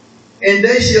 And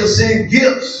they shall send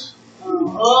gifts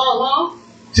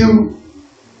to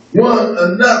one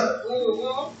another,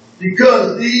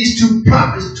 because these two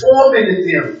prophets tormented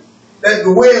them that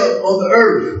dwell on the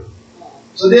earth.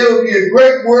 So there will be a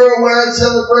great worldwide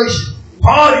celebration,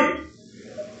 party,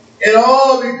 and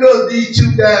all because these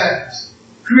two guys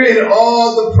created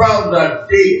all the problems are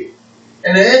dead.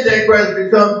 And the Antichrist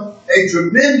become a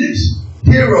tremendous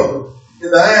hero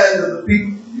in the eyes of the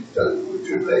people.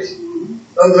 Tribulation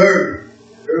of the earth.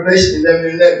 Revelation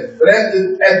 11:11. But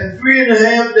after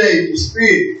 3.5 days, the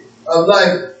Spirit of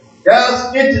life,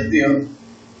 God entered them,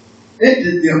 and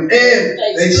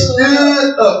they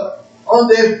stood up on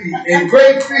their feet, and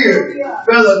great fear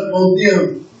fell upon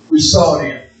them which saw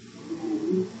them.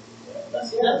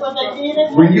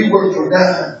 When you work for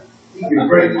God, He can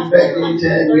bring you back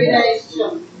anytime you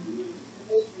want.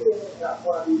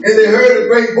 And they heard a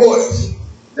great voice,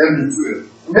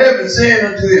 from heaven, saying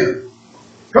unto them,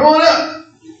 come on up.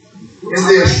 And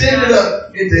they ascended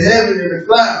up into heaven in a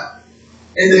cloud,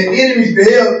 and their enemies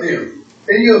beheld them.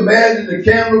 Can you imagine the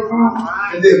camera crew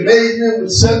and the amazement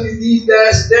with suddenly these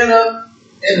guys stand up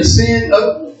and ascend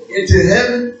up into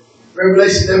heaven?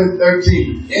 Revelation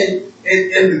 11:13. And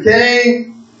they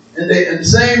came, and in the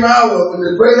same hour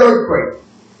was a great earthquake.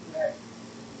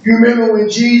 You remember when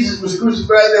Jesus was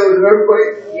crucified, there was an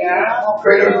earthquake? Yeah.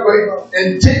 Great earthquake.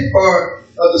 And the 10th part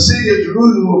of the city of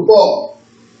Jerusalem will fall.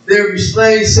 There will be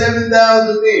slain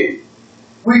 7,000 men.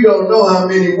 We don't know how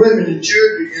many women and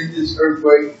children in this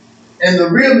earthquake. And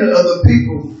the remnant of the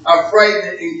people are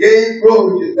frightened and gave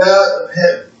glory to God of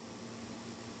heaven.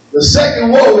 The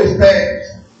second woe is past.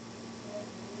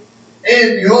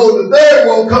 And behold, the third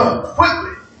woe comes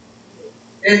quickly.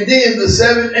 And then the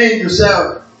 7th angel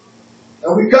sounded.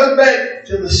 Now we come back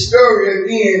to the story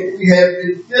again. We have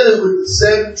been dealing with the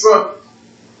 7 trumpets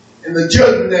and the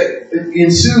judgment that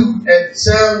ensued at the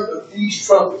sound of these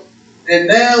trumpets. And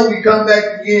now we come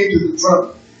back again to the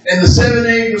trumpet. And the 7th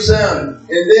angel sounded,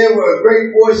 and there were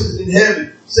great voices in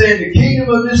heaven, saying, the kingdom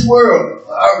of this world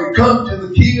are come to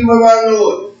the kingdom of our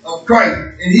Lord, of Christ,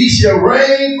 and he shall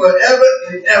reign forever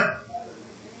and ever.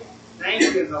 Thank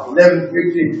you, Lord.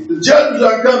 11:15. The judgments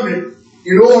are coming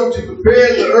in order to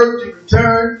prepare the earth to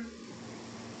return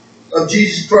of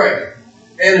Jesus Christ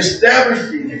and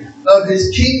establishing of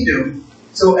his kingdom.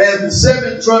 So as the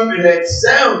 7th trumpet had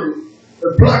sounded,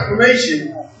 the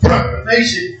proclamation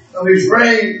of his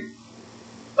reign,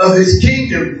 of his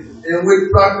kingdom, and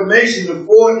with proclamation the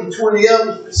 4 and 20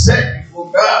 elders were set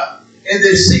before God, and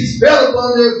their seats fell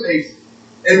upon their faces,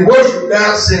 and worshiped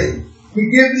God, saying, we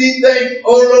give thee thanks,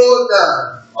 O Lord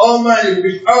God, Almighty,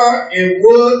 which are and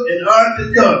was and are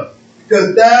to come,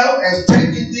 because thou hast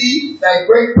taken thee thy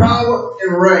great power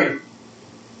and reign.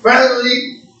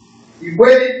 Finally,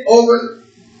 waiting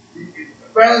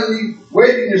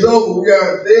is over. We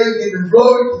are there giving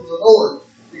glory to the Lord,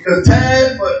 because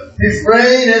time for his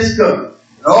reign has come.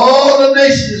 And all the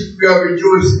nations we are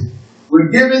rejoicing. We're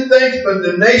giving thanks, but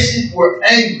the nations were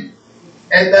angry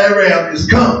at thy wrath is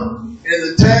come. And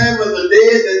the time of the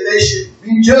dead that they should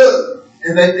be judged,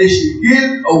 and that they should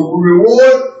give a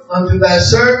reward unto thy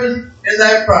servants and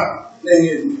thy prophets. Lay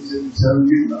here, you said, tell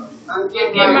you,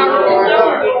 Give my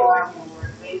Lord.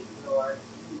 Thank you, Lord.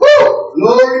 Woo!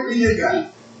 Glory be to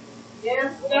God.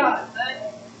 Yes, God.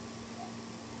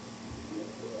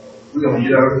 We're going to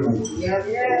get our reward.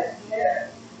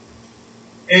 Yes.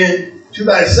 And to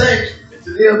thy saints, and to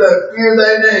them that fear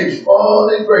thy name, small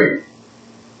and great,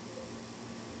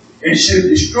 and should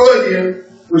destroy them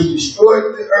which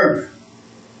destroyed the earth.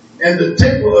 And the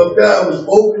temple of God was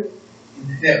opened in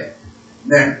heaven.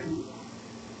 Now,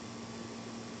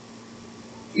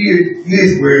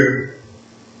 here's where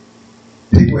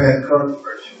people have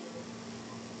controversy.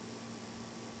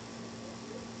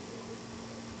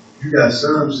 You got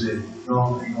some said,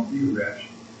 no, it ain't going to be a rapture.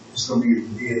 It's going to be at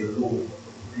the day of the Lord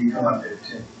when he come out that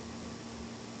temple.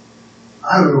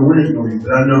 I don't know when it's going to be,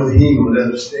 but I know that he ain't going to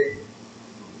let us stay.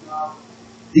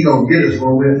 He going to get us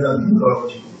one way or another. You know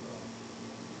what you want.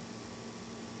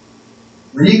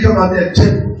 When he come out that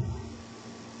temple,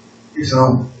 it's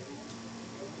on.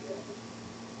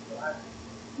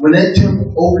 When that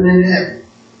temple opened in heaven,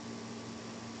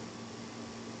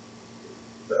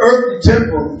 the earthly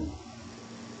temple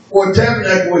or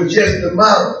tabernacle was just the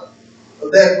model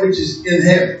of that which is in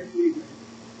heaven.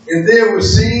 And there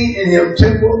was seen in him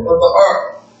temple of the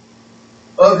ark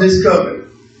of his covenant.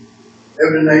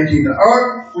 Chapter 19. The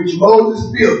ark which Moses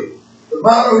built, the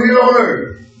model here on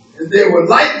earth, and there were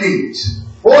lightnings,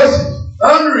 voices,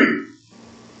 thundering,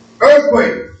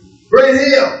 earthquake, great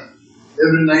hail.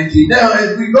 Chapter 19. Now,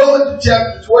 as we go into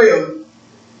chapter 12,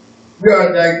 we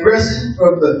are digressing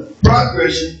from the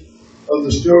progression of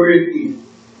the story of Eden,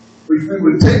 which we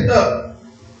would take up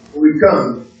when we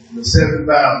come to the 7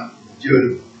 vials of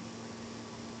judgment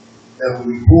that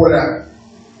will be poured out.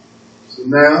 So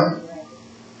now,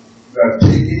 we are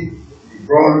taking a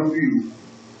broader view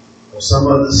of some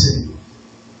other scenes.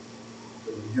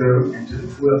 So we go into the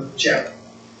 12th chapter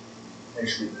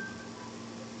next week.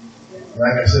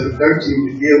 Like I said, the 13th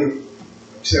we deal with,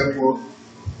 except for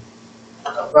I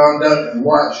found out and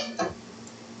watched,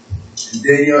 and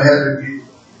Daniel had to get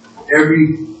every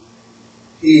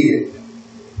head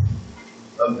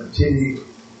of the 10,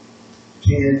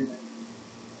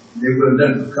 they were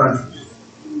done for countries.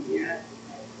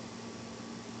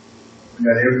 We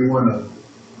got every one of them.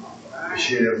 I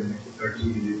share them with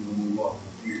 13, and then we'll move on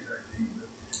from here 13. But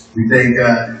we thank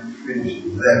God that we finished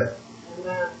with that.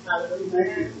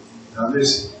 Now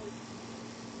listen,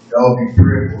 y'all be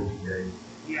prayerful today.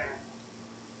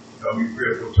 Y'all be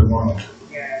prayerful tomorrow.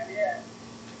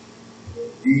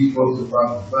 These folks are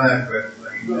probably fine, but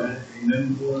ain't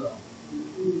nothing going on.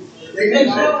 They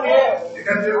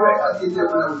got their right. I did that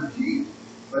when I was a kid.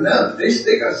 But now they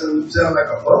got something that sound like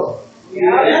a bug.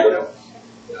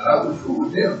 I was cool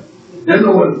with them. They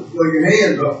know where your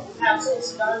hands are.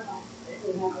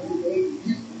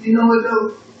 You know what though?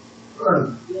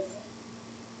 Run.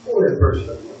 Pull that person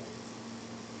up.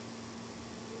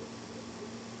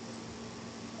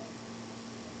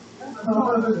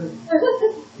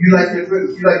 You like that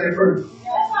person? You like that person?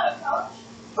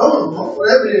 Oh,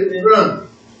 whatever it is, run.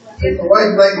 Take a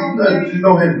white blanket, you know, just go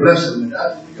ahead and bless them.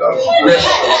 God bless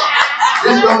them.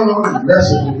 Just go on and bless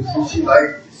them. She like,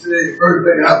 she said, first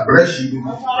thing, I bless you.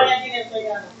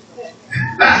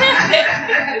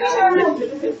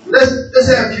 Let's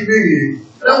have communion.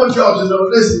 And I want y'all to know,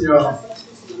 listen, y'all.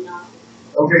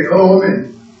 Okay, hold on a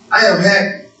minute. I am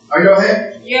happy. Are y'all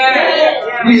happy?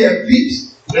 Yeah. We have peace.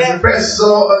 That surpasses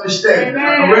all understanding.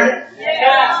 Correct?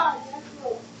 Yeah.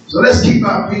 So let's keep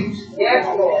our peace.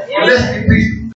 Yeah. Let's be